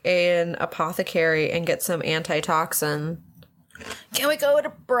like an apothecary and get some antitoxin. Can we go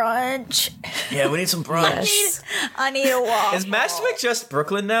to brunch? Yeah, we need some brunch. Yes. I need a walk. Is Mashwick just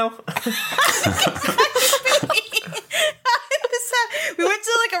Brooklyn now? We went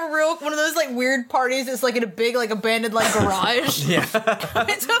to like a real one of those like weird parties. It's like in a big like abandoned like garage. Yeah.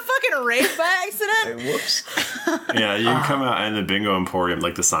 It's a fucking rave by accident. Whoops. Yeah, you can come out and the Bingo Emporium,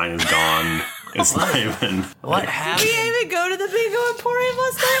 like the sign is gone. It's not even. What We happened? didn't even go to the Bingo Emporium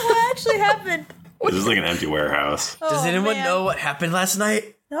last night. What actually happened? This is like an empty warehouse. Does anyone know what happened last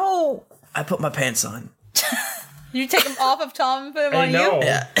night? No. I put my pants on. You take them off of Tom and put them I on know. you?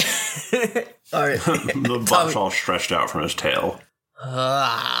 Yeah. All right. The butt's all stretched out from his tail.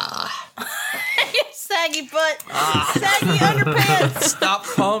 Saggy butt. Saggy underpants. Stop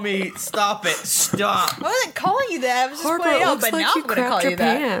calling me. Stop it. Stop. I wasn't calling you that. I was just Harper, pointing it out, looks but like now you I'm going to call crapped you your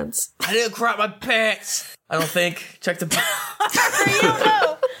that. pants. I didn't crap my pants. I don't think. Check the. You don't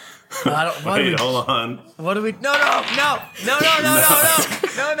know. I don't. What do Wait, we? hold on. What do we? No. Do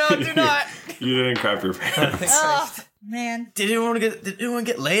not. You didn't crap your pants. Oh, man. Did anyone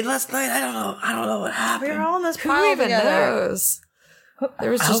get laid last night? I don't know what We happened. were all in this Who pile even together. knows?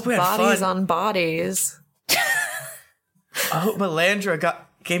 There was I just hope we had bodies fun. on bodies. I hope Melandra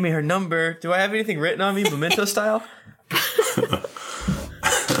gave me her number. Do I have anything written on me, memento style?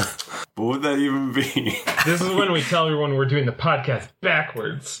 But What would that even be? This is when we tell everyone we're doing the podcast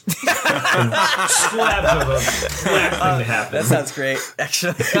backwards. And slabs of them. Last thing to happen. That sounds great,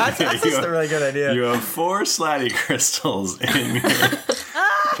 actually. That's just a really good idea. You have 4 Slatty crystals in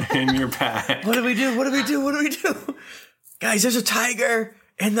your pack. What do we do? What do we do? What do we do? Guys, there's a tiger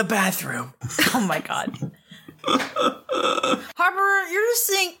in the bathroom. Oh my god. Harper, you're just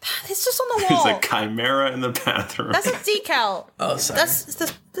saying it's just on the wall. There's a chimera in the bathroom. That's a decal. Oh, sorry.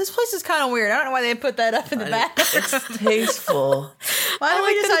 This place is kind of weird. I don't know why they put that up in the back. It's tasteful. Why did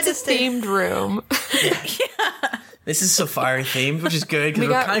we decide to stay? Themed room. Yeah. This is safari themed, which is good. We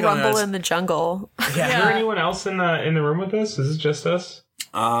we're got kind Rumble in the Jungle. Yeah. Is there anyone else in the room with us? Is it just us?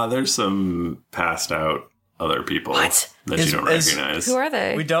 There's some passed out other people that you don't recognize. Who are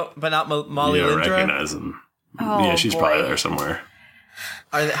they? We don't, but not Molly You don't Lindra. recognize them. Oh, yeah, she's probably there somewhere.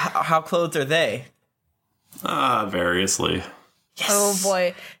 Are they, how clothed are they? Variously. Yes. Oh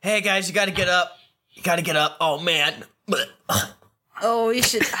boy. Hey guys, you gotta get up. You gotta get up. Oh man. Oh, you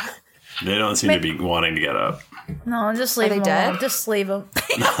should. They don't seem to be wanting to get up. No, just leave them alone. Just leave them.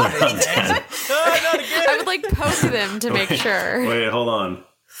 I would like poke them to make sure. Wait, hold on.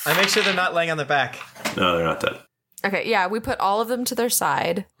 I make sure they're not laying on their back. No, they're not dead. Okay, yeah, we put all of them to their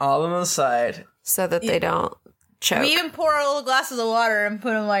side. All of them on the side. So that they don't choke. We even pour little glasses of water and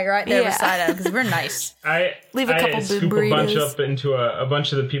put them like right there beside them because we're nice. Leave a couple scoop a bunch up into a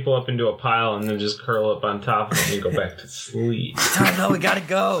bunch of the people up into a pile and then just curl up on top of it and go back to sleep. Tom, no, we gotta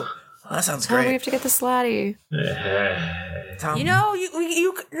go. Oh, that sounds great. We have to get the Slatty. Tom. You know,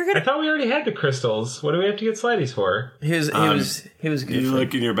 you're gonna. I thought we already had the crystals. What do we have to get Slatties for? He was good. You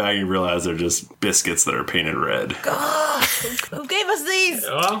look in your bag and you realize they're just biscuits that are painted red. Who gave us these?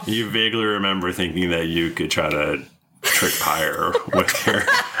 Well, You vaguely remember thinking that you could try to trick Pyre with your.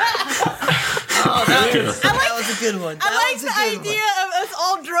 That was a good one. I like the idea of us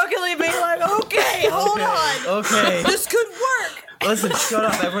all drunkenly being like, okay, hold on. Okay. This could work. Listen, shut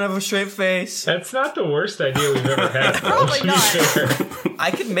up. Everyone have a straight face. That's not the worst idea we've ever had. Probably not. Sure. I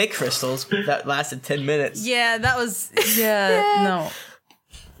could make crystals that lasted 10 minutes. Yeah, that was. Yeah, no.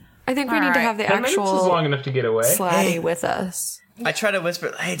 I think we need to have the 10 minutes is actual long enough to get away. Slatty with us. I try to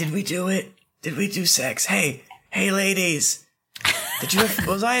whisper, hey, did we do it? Did we do sex? Hey, ladies.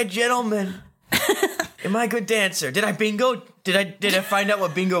 Was I a gentleman? Am I a good dancer? Did I bingo? Did I find out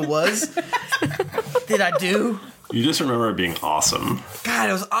what bingo was? Did I do? You just remember it being awesome. God,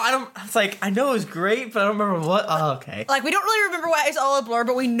 it's like, I know it was great, but I don't remember what. Oh, okay. Like, we don't really remember why it's all a blur,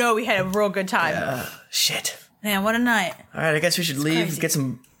 but we know we had a real good time. Shit. Man, what a night. All right, I guess we should leave, crazy. get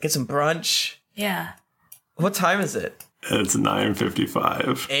some brunch. Yeah. What time is it? It's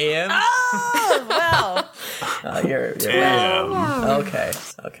 9:55 a.m. Oh, well. You're a.m. Okay.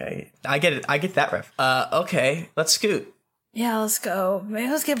 I get it. I get that ref. Okay. Let's scoot. Yeah, let's go. Maybe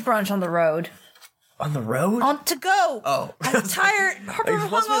let's get brunch on the road. On the road? On to go. Oh. I'm tired. Harper, You're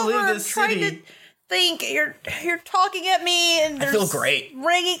supposed to leave hungover. I'm this trying city. to think. You're talking at me and I there's feel great.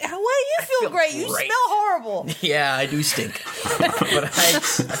 ringing. Why do you feel great? You great. smell horrible. Yeah, I do stink. But I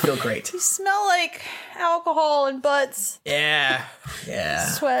feel great. You smell like alcohol and butts. Yeah.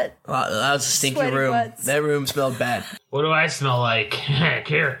 Sweat. Wow, that was a stinky Sweaty room. butts. That room smelled bad. What do I smell like? Here,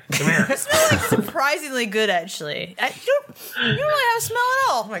 come here. You smell like surprisingly good, actually. You don't really have a smell at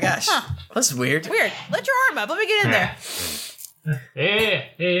all. Oh my gosh. Huh. That's weird. Weird. Let your arm up. Let me get in there. Yeah.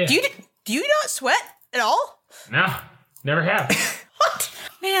 Do you not sweat at all? No, never have. What?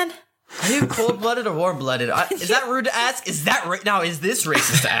 Man. Are you cold-blooded or warm-blooded? Is that rude to ask? Is this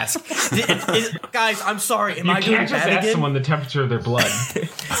racist to ask? Guys, I'm sorry. Am You I doing can't just bad ask again? someone the temperature of their blood.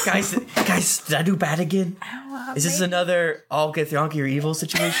 Guys, did I do bad again? Is this another all get Yonky or evil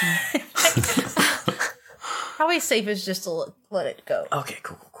situation? Probably safest just to let it go. Okay,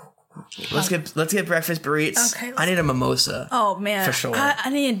 cool. Let's get breakfast burritos. Okay, I need a mimosa. Oh man, For sure. I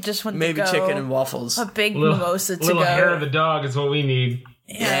need just one. Maybe to go. chicken and waffles. A big mimosa to little go. hair of the dog is what we need.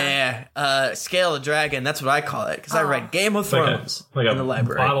 Yeah. Scale of Dragon. That's what I call it because I read Game of Thrones like in the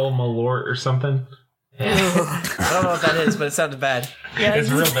library. Bottle of Malort or something. I don't know what that is, but it sounded bad. Yeah, It's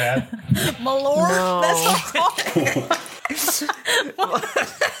real bad. Malort. No. That's not called.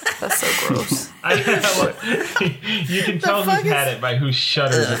 That's so gross. You can tell who's had it by who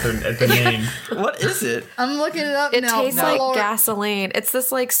shudders at the name. What is it? I'm looking it up It now. tastes like gasoline. It's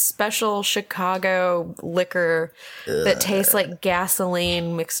this like special Chicago liquor that tastes like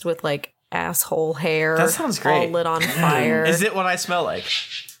gasoline mixed with like asshole hair. That sounds great. All lit on fire. Is it what I smell like?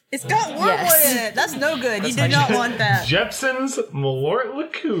 It's got wormwood in it. That's no good. You do not want that. Jepson's Malort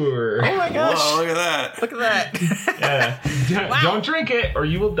liqueur. Oh my gosh. Whoa, look at that. Look at that. Yeah. Don't drink it or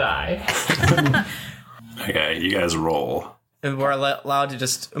you will die. Okay, you guys roll. And we're allowed to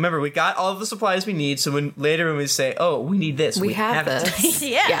just remember we got all of the supplies we need. So when we say, "Oh, we need this," we have this.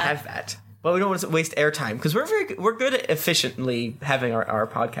 Yeah. We have that. But we don't want to waste airtime because we're good at efficiently having our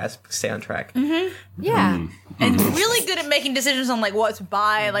podcast stay on track. Mm-hmm. Yeah, and really good at making decisions on like what to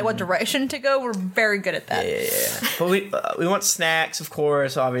buy, like what direction to go. We're very good at that. Yeah. But we want snacks, of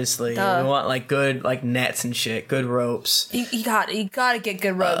course. Obviously, we want like good like nets and shit, good ropes. You gotta get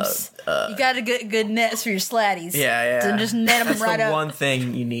good ropes. You gotta get good nets for your slatties. Yeah. So just net them That's right the up. one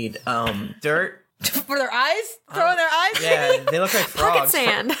thing you need. Dirt. For their eyes? Throw in their eyes? Yeah, they look like frogs. Pocket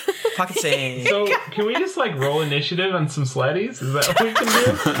sand. Pocket sand. So, can we just, like, roll initiative on some slatties? Is that what we can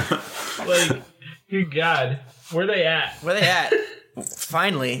do? Like, good God. Where they at? Where they at?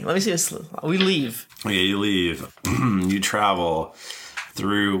 Finally. Let me see this. We leave. Yeah, you leave. You travel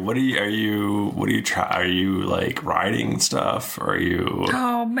through. Are you like riding stuff? Or are you?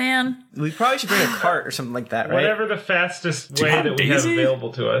 Oh man, we probably should bring a cart or something like that, right? Whatever the fastest way that we have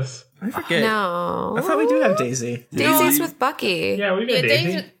available to us. I forget. No, I thought we do have Daisy. Daisy's with Bucky. Yeah, we got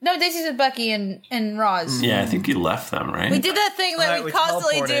Daisy. Daisy's with Bucky and Roz. Yeah, I think you left them, right? We did that thing that we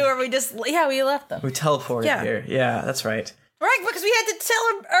constantly do, where we left them. We teleported here. Yeah, that's right. Right, because we had to tell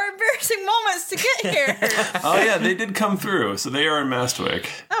our embarrassing moments to get here. Oh yeah, they did come through. So they are in Mastwick.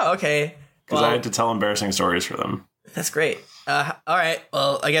 Oh, okay. Because I had to tell embarrassing stories for them. That's great. All right.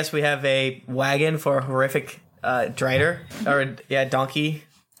 Well, I guess we have a wagon for a horrific drider. Donkey.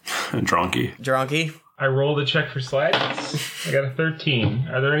 Dronky. I rolled a check for slatties. I got a 13.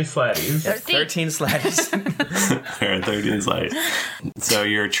 Are there any slatties? 13 slatties. There are 13 slatties. So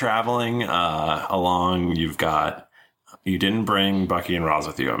you're traveling along. You didn't bring Bucky and Roz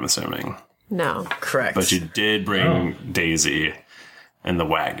with you, I'm assuming. No. Correct. But you did bring Daisy and the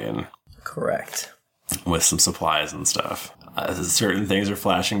wagon. Correct. With some supplies and stuff. Certain things are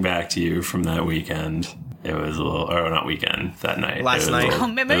flashing back to you from that weekend. It was a little, or not weekend, that night. Last night.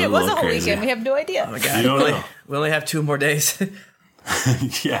 Maybe it was a whole weekend. We have no idea. Oh my God. We only have 2 more days.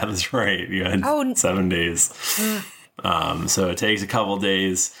 Yeah, that's right. You had 7 days. So it takes a couple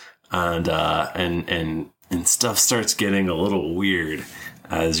days, and stuff starts getting a little weird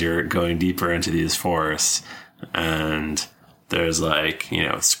as you're going deeper into these forests. And there's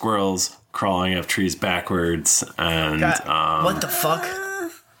squirrels crawling up trees backwards, and God, what the fuck?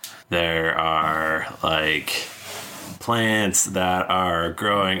 There are plants that are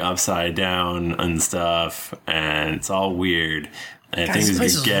growing upside down and stuff, and it's all weird. And God, this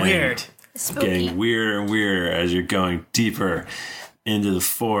place is weird. Getting weirder and weirder as you're going deeper into the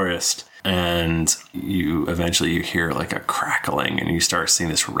forest. And you eventually hear a crackling, and you start seeing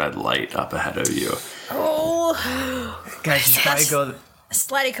this red light up ahead of you. Oh, guys, you gotta go.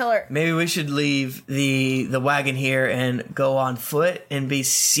 Slutty color. Maybe we should leave the wagon here and go on foot and be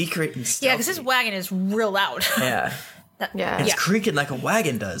secret and stealthy. Yeah, because this wagon is real loud. Yeah. It's creaking like a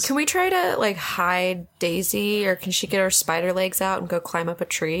wagon does. Can we try to hide Daisy, or can she get her spider legs out and go climb up a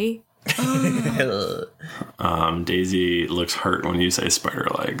tree? Daisy looks hurt when you say spider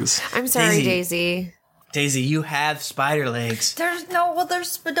legs. I'm sorry, Daisy. Daisy, you have spider legs. There's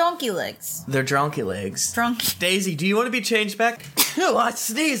spadonkey legs. They're dronky legs. Dronky. Daisy, do you want to be changed back? No, I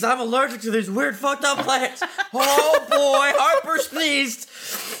sneezed. I'm allergic to these weird fucked up plants. Oh boy, Harper sneezed.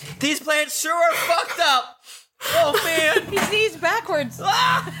 These plants sure are fucked up. Oh man. He sneezed backwards.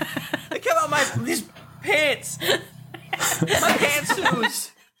 They came out these pants. My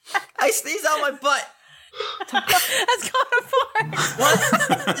pantsuits. I sneezed out my butt. That's gone apart. What?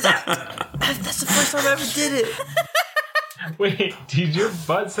 That's the first time I ever did it. Wait, did your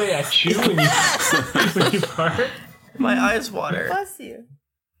butt say achoo when you fart? My eyes water. Bless you.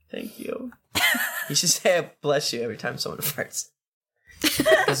 Thank you. You should say bless you every time someone farts.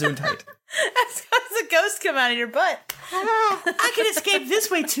 Gesundheit. That's because a ghost come out of your butt. I can escape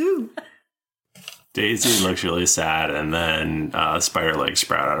this way too. Daisy looks really sad, and then spider legs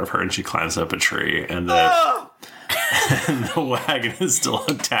sprout out of her, and she climbs up a tree, and the wagon is still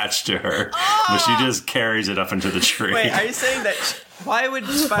attached to her, but she just carries it up into the tree. Wait, are you saying that? Why would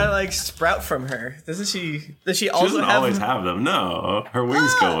spider legs sprout from her? Does she also she doesn't always have them? No, her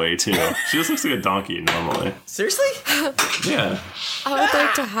wings go away too. She just looks like a donkey normally. Seriously? Yeah. I would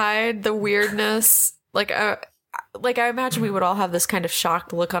like to hide the weirdness. I imagine we would all have this kind of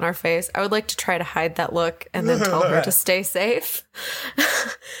shocked look on our face. I would like to try to hide that look and then tell her to stay safe.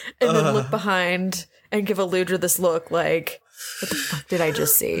 And then look behind and give Eludra this look like, what the fuck did I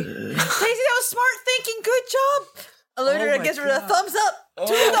just see? Daisy, that was smart thinking. Good job. Eludra gives her a thumbs up.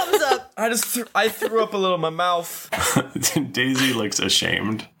 2 thumbs up. I threw up a little in my mouth. Daisy looks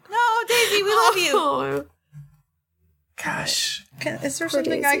ashamed. No, Daisy, we love you. Gosh. Is there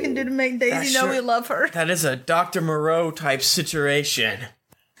something I can do to make Daisy know we love her? That is a Dr. Moreau type situation.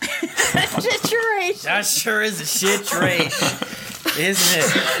 Situation. That sure is a situation, isn't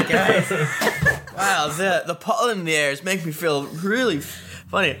it, guys? Wow, the pollen in the air is making me feel really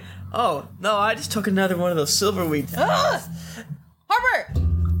funny. Oh, no, I just took another one of those silverweed. Harper!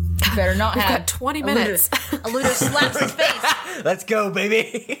 Better not We've have. got 20 minutes. Aluda slaps his face. Let's go,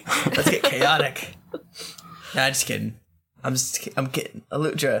 baby. Let's get chaotic. Nah, just kidding. I'm kidding.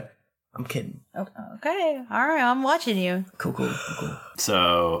 Aludra, I'm kidding. Okay, all right, I'm watching you. Cool.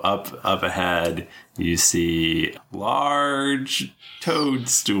 So up ahead, you see large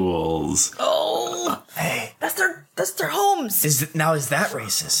toadstools. Oh, hey, that's their homes. Is that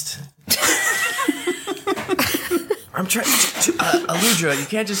racist? I'm trying. Aludra, you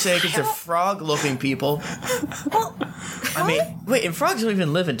can't just say because they're frog-looking people. Well, I mean, wait, and frogs don't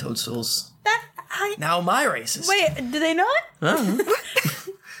even live in toadstools. Now am I racist? Wait, do they not?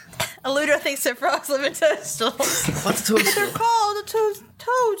 Aludra thinks that frogs live in toadstools. What's a toadstool? But they're called a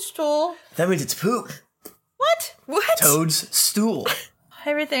toadstool. That means it's poop. What? Toad's stool.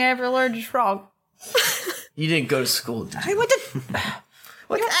 Everything I ever learned is frog. You didn't go to school, did you? I went to...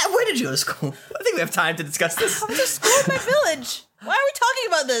 Where did you go to school? I think we have time to discuss this. I went to school in my village. Why are we talking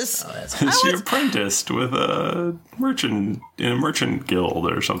about this? She apprenticed with a merchant in a merchant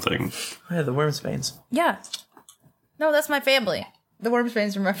guild or something. Yeah, the Wormsbanes. Yeah. No, that's my family. The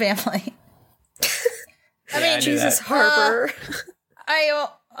Wormsbanes are my family. I mean, Jesus, Harper. I don't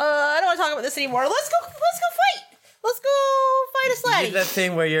want to talk about this anymore. Let's go fight. Let's go fight a You Slatty. did that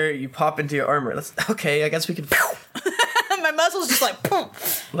thing where you pop into your armor. Okay, I guess we can. My muscles just like boom.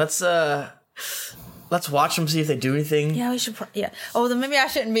 Let's watch them, see if they do anything. Yeah, we should. Yeah. Oh, then maybe I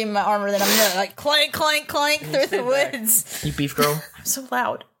shouldn't be in my armor. Then I'm gonna like clank through the woods. You beef girl. I'm so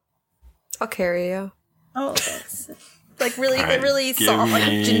loud. I'll carry you. Oh, that's like really, All right, really give soft, like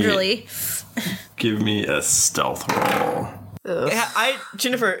me- gingerly. Give me a stealth roll. Yeah,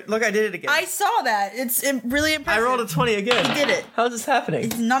 Jennifer, look, I did it again. I saw that. It's really impressive. I rolled a 20 again. You did it. How's this happening?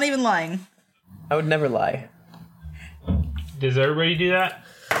 It's not even lying. I would never lie. Does everybody do that?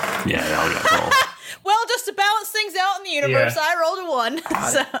 Yeah, they all got roll. Well, just to balance things out in the universe, Yeah. I rolled a 1.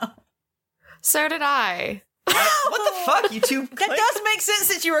 So did I. What the fuck, you two? That does make sense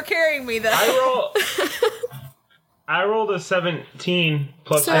that you were carrying me, though. I rolled a 17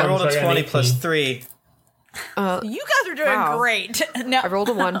 plus I 1. rolled so a got 20 an plus 18. 3. You guys are doing Wow. great. No, I rolled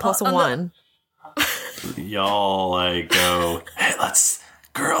a 1 plus a 1. Y'all like go, hey,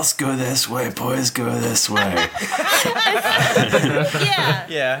 girls go this way, boys go this way. Yeah.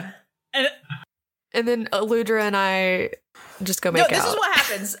 Yeah. And then Aludra and I just go No, make this out. is what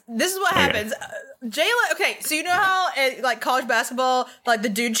happens. This is what happens. Jayla, okay, so you know how at like college basketball, like the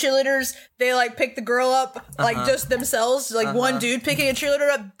dude cheerleaders, they like pick the girl up like just themselves, like one dude picking a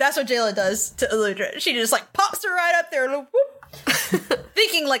cheerleader up. That's what Jayla does to Aludra. She just like pops her right up there, like, whoop,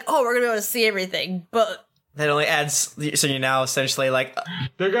 thinking like, oh, we're gonna be able to see everything, but That only adds, so you're now essentially like...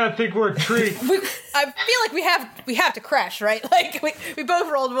 They're gonna think we're a tree. I feel like we have to crash, right? Like we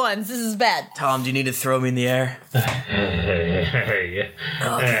both rolled 1s. This is bad. Tom, do you need to throw me in the air?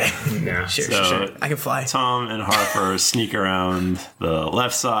 Okay. No. Sure. I can fly. Tom and Harper sneak around the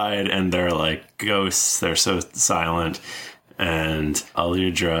left side, and they're like ghosts. They're so silent. And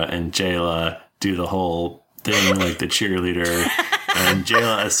Aludra and Jayla do the whole thing like the cheerleader. And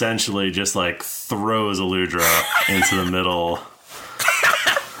Jayla essentially just like throws Aludra into the middle of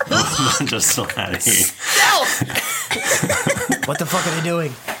just Slatty. What the fuck are they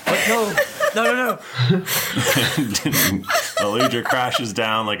doing? What? No. Aludra crashes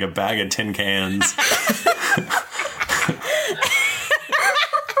down like a bag of tin cans.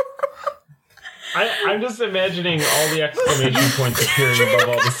 I'm just imagining all the exclamation points appearing above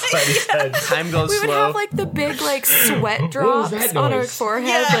all the Slatty's heads. Time goes we would slow. have like the big like sweat drops that on our noise? forehead,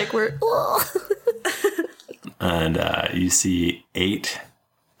 Yeah. like we're. And you see 8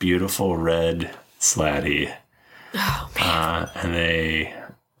 beautiful red Slatty. Oh man! And they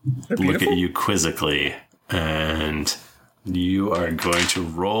look at you quizzically, and you are going to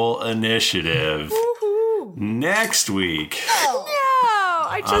roll initiative next week No,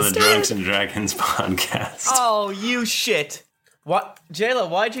 I on the just Drunks did. and Dragons podcast. Oh, you shit. What? Jayla,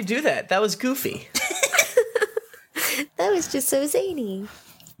 why'd you do that? That was goofy. That was just so zany.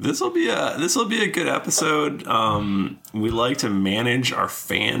 This will be a good episode. We like to manage our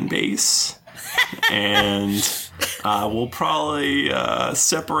fan base, and we'll probably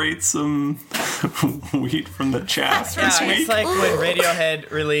separate some wheat from the chaff this Yeah, week. it's like when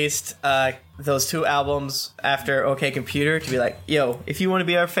Radiohead released those 2 albums after OK Computer to be like, yo, if you want to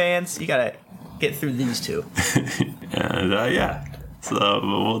be our fans, you gotta get through these two. And yeah, so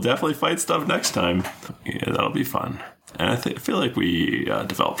we'll definitely fight stuff next time. Yeah, that'll be fun. And I feel like we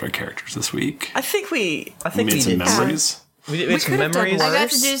developed our characters this week. I think we made some memories. We made some memories. I got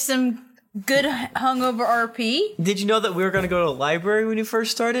to do some good hungover RP. Did you know that we were going to go to a library when you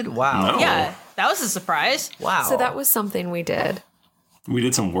first started? Wow. No. Yeah, that was a surprise. Wow. So that was something we did. We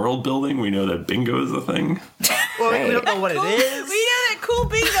did some world building. We know that bingo is a thing. Well, we don't know what it is. We know that cool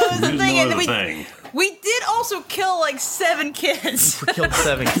bingo is We a didn't thing, know and it was a then thing. we did also kill like 7 kids. We killed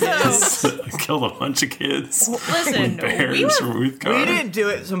 7 kids. Killed a bunch of kids. Listen, with bears we were- from Uthgar. We didn't do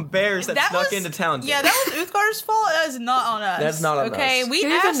it. Some bears that snuck was- into town did. Yeah, that was Uthgar's fault. That is not on us. That's not on okay, us. we Who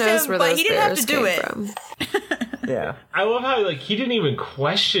even asked knows him, where but those he didn't have bears to do came it. from? Yeah. I love how like he didn't even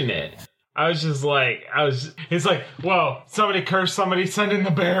question it. I was just like, he's like, whoa, somebody cursed somebody, send in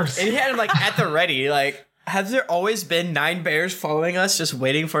the bears. And he had him like at the ready. Like, has there always been 9 bears following us, just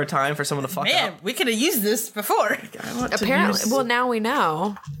waiting for a time for someone to fuck Man, up? we could have used this before. Apparently, well, now we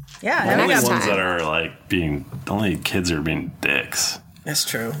know. Yeah, The only next ones time. that are like the only kids are being dicks. That's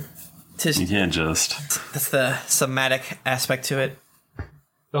true. You can't just. That's the somatic aspect to it.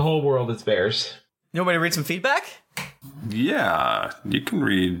 The whole world is bears. You want me to read some feedback? Yeah, you can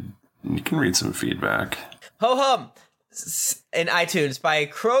read some feedback. Ho hum in iTunes by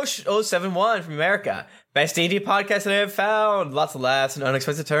Crosh071 from America. Best D&D podcast that I have found. Lots of laughs and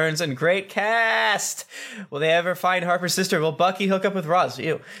unexpected turns and great cast. Will they ever find Harper's sister? Will Bucky hook up with Roz?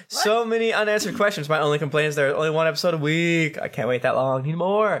 Ew. So many unanswered questions. My only complaint is there's only 1 episode a week. I can't wait that long. Need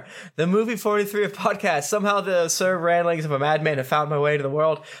more. The movie 43 of podcasts. Somehow the Sir Ramblings of a Madman have found my way to the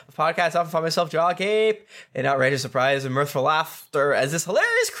world of podcasts. I often find myself jaw agape in outrageous surprise and mirthful laughter as this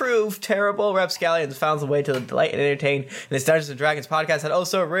hilarious crew of terrible rapscallions found the way to delight and entertain in this Dungeons & Dragons podcast that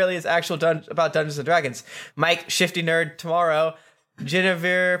also really is actual about Dungeons & Dragons. Mike, Shifty Nerd Tomorrow,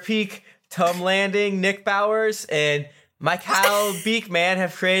 Genevieve Peak, Tom Landing, Nick Bowers, and Mike Howell Beekman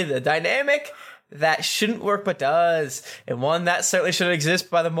have created a dynamic that shouldn't work but does, and one that certainly should exist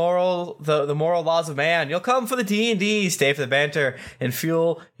by the moral laws of man. You'll come for the D&D, stay for the banter, and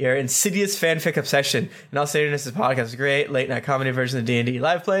fuel your insidious fanfic obsession. In all seriousness, this podcast is great. Late night comedy version of D&D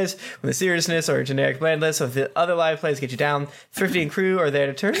live plays with the seriousness or generic blandness of the other live plays get you down. Thrifty and crew are there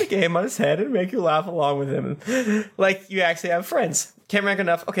to turn the game on its head and make you laugh along with them, like you actually have friends. Can't rank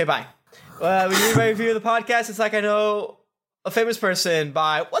enough. Okay, bye. When you read my review of the podcast, it's like I know a famous person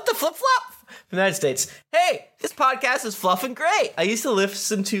by What the Flip Flop from the United States. Hey, this podcast is fluffing great. I used to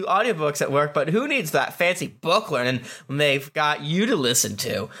listen to audiobooks at work, but who needs that fancy book learning when they've got you to listen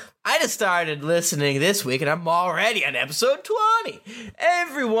to? I just started listening this week and I'm already on episode 20.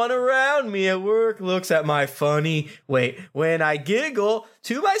 Everyone around me at work looks at my when I giggle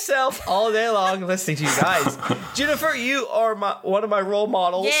to myself all day long listening to you guys. Jennifer, you are one of my role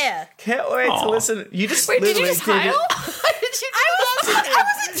models. Yeah. Can't wait to listen. You just Wait, did you literally just smile? I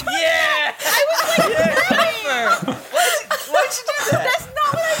wasn't Yeah. I was like, Jennifer. Why'd you do that? That's not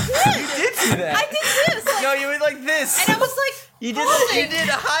what I did. You did do that. I did this. Like, No, you went like this. and I was like, You did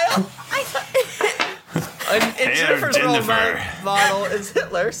a high. And Hey, Jennifer's role Jennifer. model is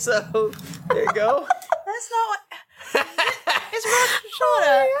Hitler, so there you go. That's not what. It's Russian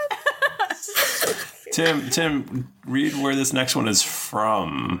soda. Tim, read where this next one is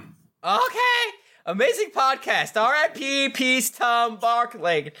from. Okay. Amazing podcast. R.I.P. Peace, Tom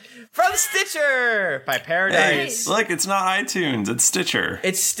Barkley. From Stitcher by Paradise. Hey, look, it's not iTunes, it's Stitcher.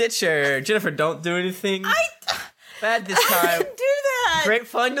 It's Stitcher. Jennifer, don't do anything bad this time. Do that. Great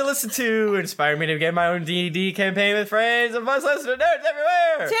fun to listen to. Inspired me to get my own D&D campaign with friends and fun listener nerds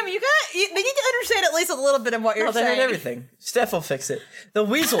everywhere. Tim, they need to understand at least a little bit of what you're Oh, they saying. heard everything. Steph will fix it. The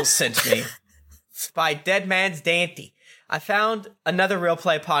Weasels sent me by Dead Man's Dante. I found another Real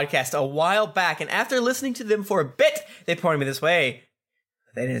Play podcast a while back, and after listening to them for a bit, they pointed me this way.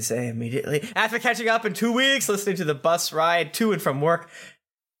 They didn't say immediately. After catching up in 2 weeks, listening to the bus ride to and from work,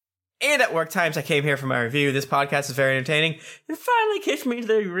 and at work times, I came here for my review. This podcast is very entertaining, and finally kicked me to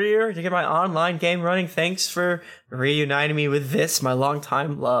the rear to get my online game running. Thanks for reuniting me with this, my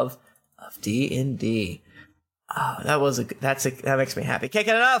longtime love of D&D. Oh, that makes me happy. Can't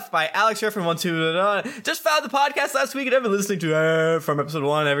get enough by Alex Griffin 12. Just found the podcast last week and I've been listening to from episode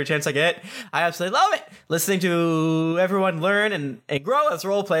 1 every chance I get. I absolutely love it. Listening to everyone learn and grow as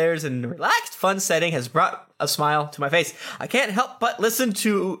role players in a relaxed, fun setting has brought a smile to my face. I can't help but listen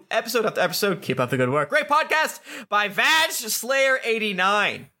to episode after episode. Keep up the good work. Great podcast by Vag Slayer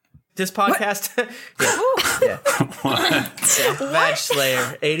 89. This podcast, yeah. Vag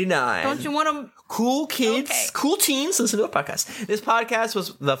Slayer 89. Don't you want them? Cool kids, cool teens, listen to a podcast. This podcast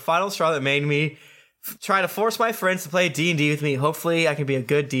was the final straw that made me try to force my friends to play D&D with me. Hopefully I can be a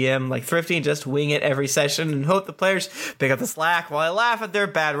good DM like Thrifty and just wing it every session and hope the players pick up the slack while I laugh at their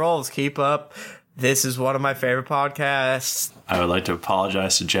bad rolls. Keep up. This is one of my favorite podcasts. I would like to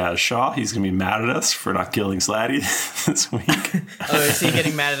apologize to Jazz Shaw. He's going to be mad at us for not killing Slatty this week. Oh, is he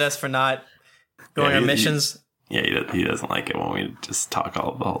getting mad at us for not going on missions? He doesn't like it when we just talk the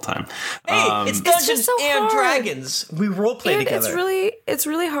whole time. Hey, it's Dungeons and Dragons. We roleplay together. It's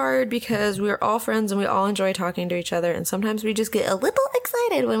really hard because we're all friends and we all enjoy talking to each other. And sometimes we just get a little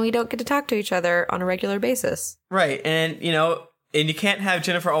excited when we don't get to talk to each other on a regular basis. Right. And, and you can't have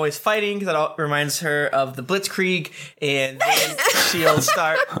Jennifer always fighting because that reminds her of the Blitzkrieg, and then she'll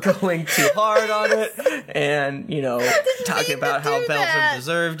start going too hard on it and, talking about how Belgium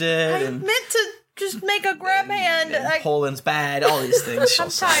deserved it. I meant to just make a grab hand. Poland's bad, all these things. I'm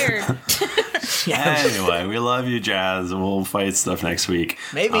tired. Anyway, we love you, Jazz. We'll fight stuff next week.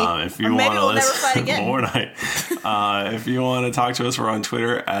 Maybe. If you want to listen more night. If you want to talk to us, we're on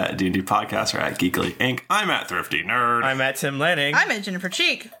Twitter at D&D Podcast or at Geekly Inc. I'm at Thrifty Nerd. I'm at Tim Lanning. I'm at Jennifer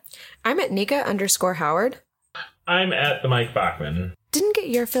Cheek. I'm at Nika_Howard. I'm at the Mike Bachman. Didn't get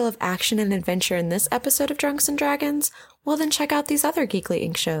your fill of action and adventure in this episode of Drunks and Dragons? Well, then check out these other Geekly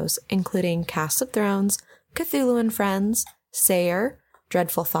Inc. shows, including Cast of Thrones, Cthulhu and Friends, Sayer,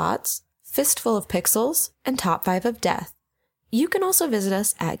 Dreadful Thoughts, Fistful of Pixels, and Top 5 of Death. You can also visit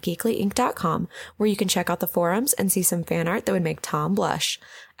us at geeklyinc.com, where you can check out the forums and see some fan art that would make Tom blush.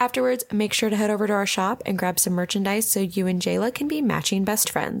 Afterwards, make sure to head over to our shop and grab some merchandise so you and Jayla can be matching best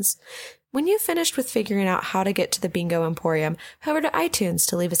friends. When you've finished with figuring out how to get to the Bingo Emporium, head over to iTunes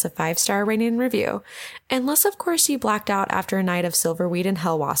to leave us a 5-star rating and review. Unless, of course, you blacked out after a night of silverweed and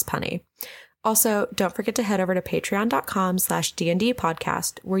hellwasp honey. Also, don't forget to head over to patreon.com/DND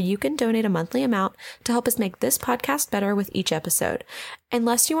podcast, where you can donate a monthly amount to help us make this podcast better with each episode,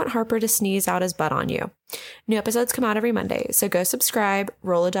 unless you want Harper to sneeze out his butt on you. New episodes come out every Monday, so go subscribe,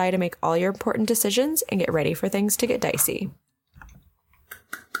 roll a die to make all your important decisions, and get ready for things to get dicey.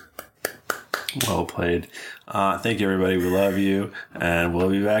 Well played. Thank you, everybody. We love you, and we'll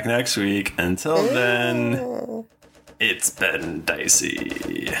be back next week. Until then, it's been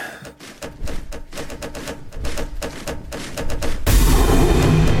dicey.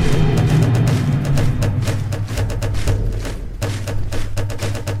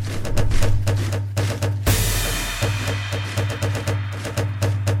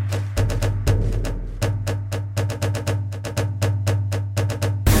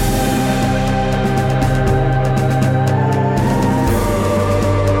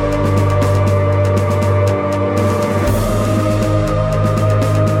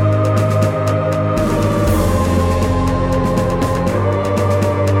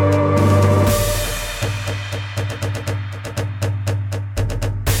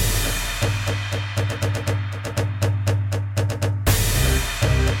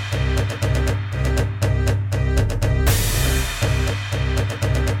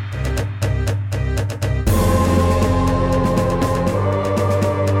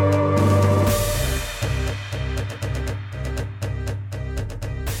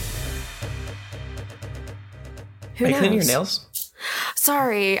 Are you cleaning your nails?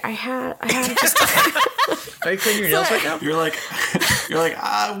 Sorry, I had just. Are you cleaning your nails right now? You're like,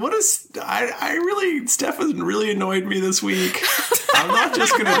 what is? I really, Steph has really annoyed me this week. I'm not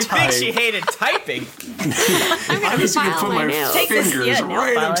just gonna type. I think she hated typing. I'm just gonna put my fingers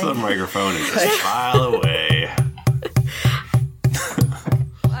right up to the microphone and just file away.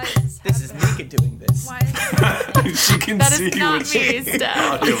 This is Nika doing this. She can That see is not what me, Steph.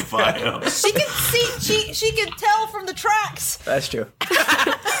 audio file. She can see. She can tell from the tracks. That's true.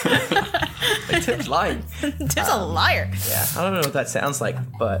 Tim's lying. Tim's a liar. Yeah, I don't know what that sounds like,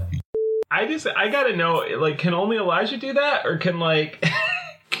 but I gotta know, like, can only Elijah do that, or can any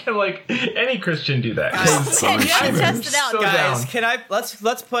Christian do that? You have to test it out, guys. Can I let's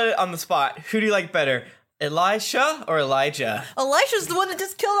put it on the spot. Who do you like better, Elisha or Elijah? Elisha's the one that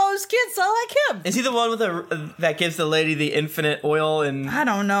just killed all his kids, so I like him. Is he the one with that gives the lady the infinite oil? And I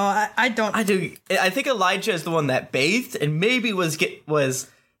don't know. I don't. I do. I think Elijah is the one that bathed and maybe was.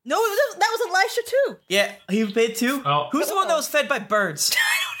 No, that was Elisha too. Yeah, he bathed too. Oh. Who's the one that was fed by birds? I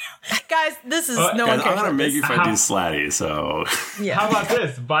don't know. Guys, this is no one I'm cares. gonna make you fight these Slatty, so Yeah. How about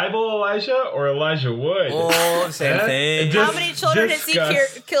this? Bible Elijah or Elijah Wood? Oh, same thing. How many children has he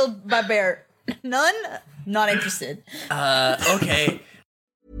killed by bear? None? Not interested. Okay.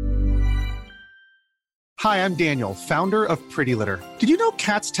 Hi, I'm Daniel, founder of Pretty Litter. Did you know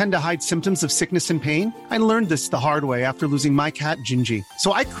cats tend to hide symptoms of sickness and pain? I learned this the hard way after losing my cat, Gingy.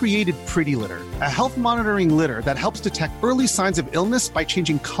 So I created Pretty Litter, a health monitoring litter that helps detect early signs of illness by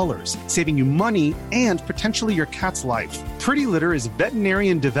changing colors, saving you money and potentially your cat's life. Pretty Litter is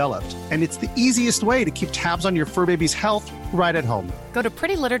veterinarian developed, and it's the easiest way to keep tabs on your fur baby's health right at home. Go to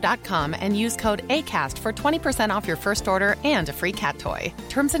prettylitter.com and use code ACAST for 20% off your first order and a free cat toy.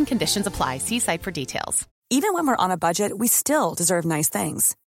 Terms and conditions apply. See site for details. Even when we're on a budget, we still deserve nice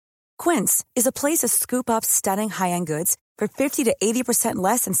things. Quince is a place to scoop up stunning high-end goods for 50 to 80%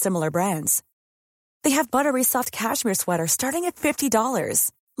 less than similar brands. They have buttery soft cashmere sweaters starting at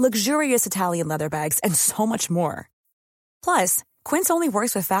 $50, luxurious Italian leather bags, and so much more. Plus, Quince only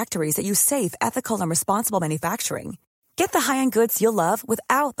works with factories that use safe, ethical, and responsible manufacturing. Get the high-end goods you'll love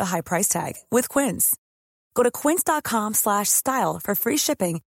without the high price tag with Quince. Go to quince.com/style for free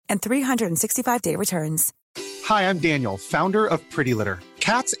shipping and 365-day returns. Hi, I'm Daniel, founder of Pretty Litter.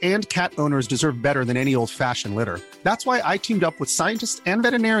 Cats and cat owners deserve better than any old-fashioned litter. That's why I teamed up with scientists and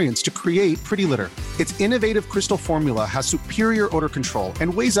veterinarians to create Pretty Litter. Its innovative crystal formula has superior odor control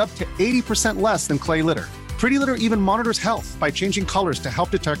and weighs up to 80% less than clay litter. Pretty Litter even monitors health by changing colors to help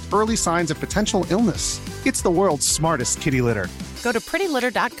detect early signs of potential illness. It's the world's smartest kitty litter. Go to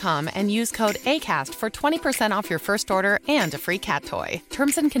prettylitter.com and use code ACAST for 20% off your first order and a free cat toy.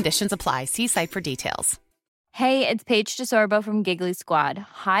 Terms and conditions apply. See site for details. Hey, it's Paige DeSorbo from Giggly Squad.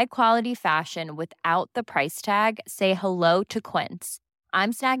 High quality fashion without the price tag. Say hello to Quince.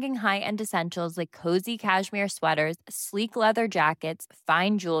 I'm snagging high-end essentials like cozy cashmere sweaters, sleek leather jackets,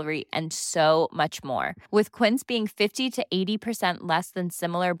 fine jewelry, and so much more. With Quince being 50 to 80% less than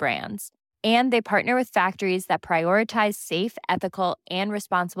similar brands. And they partner with factories that prioritize safe, ethical, and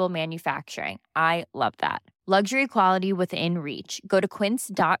responsible manufacturing. I love that. Luxury quality within reach. Go to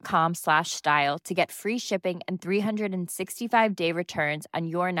quince.com/style to get free shipping and 365-day returns on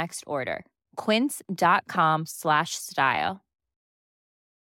your next order. Quince.com/style.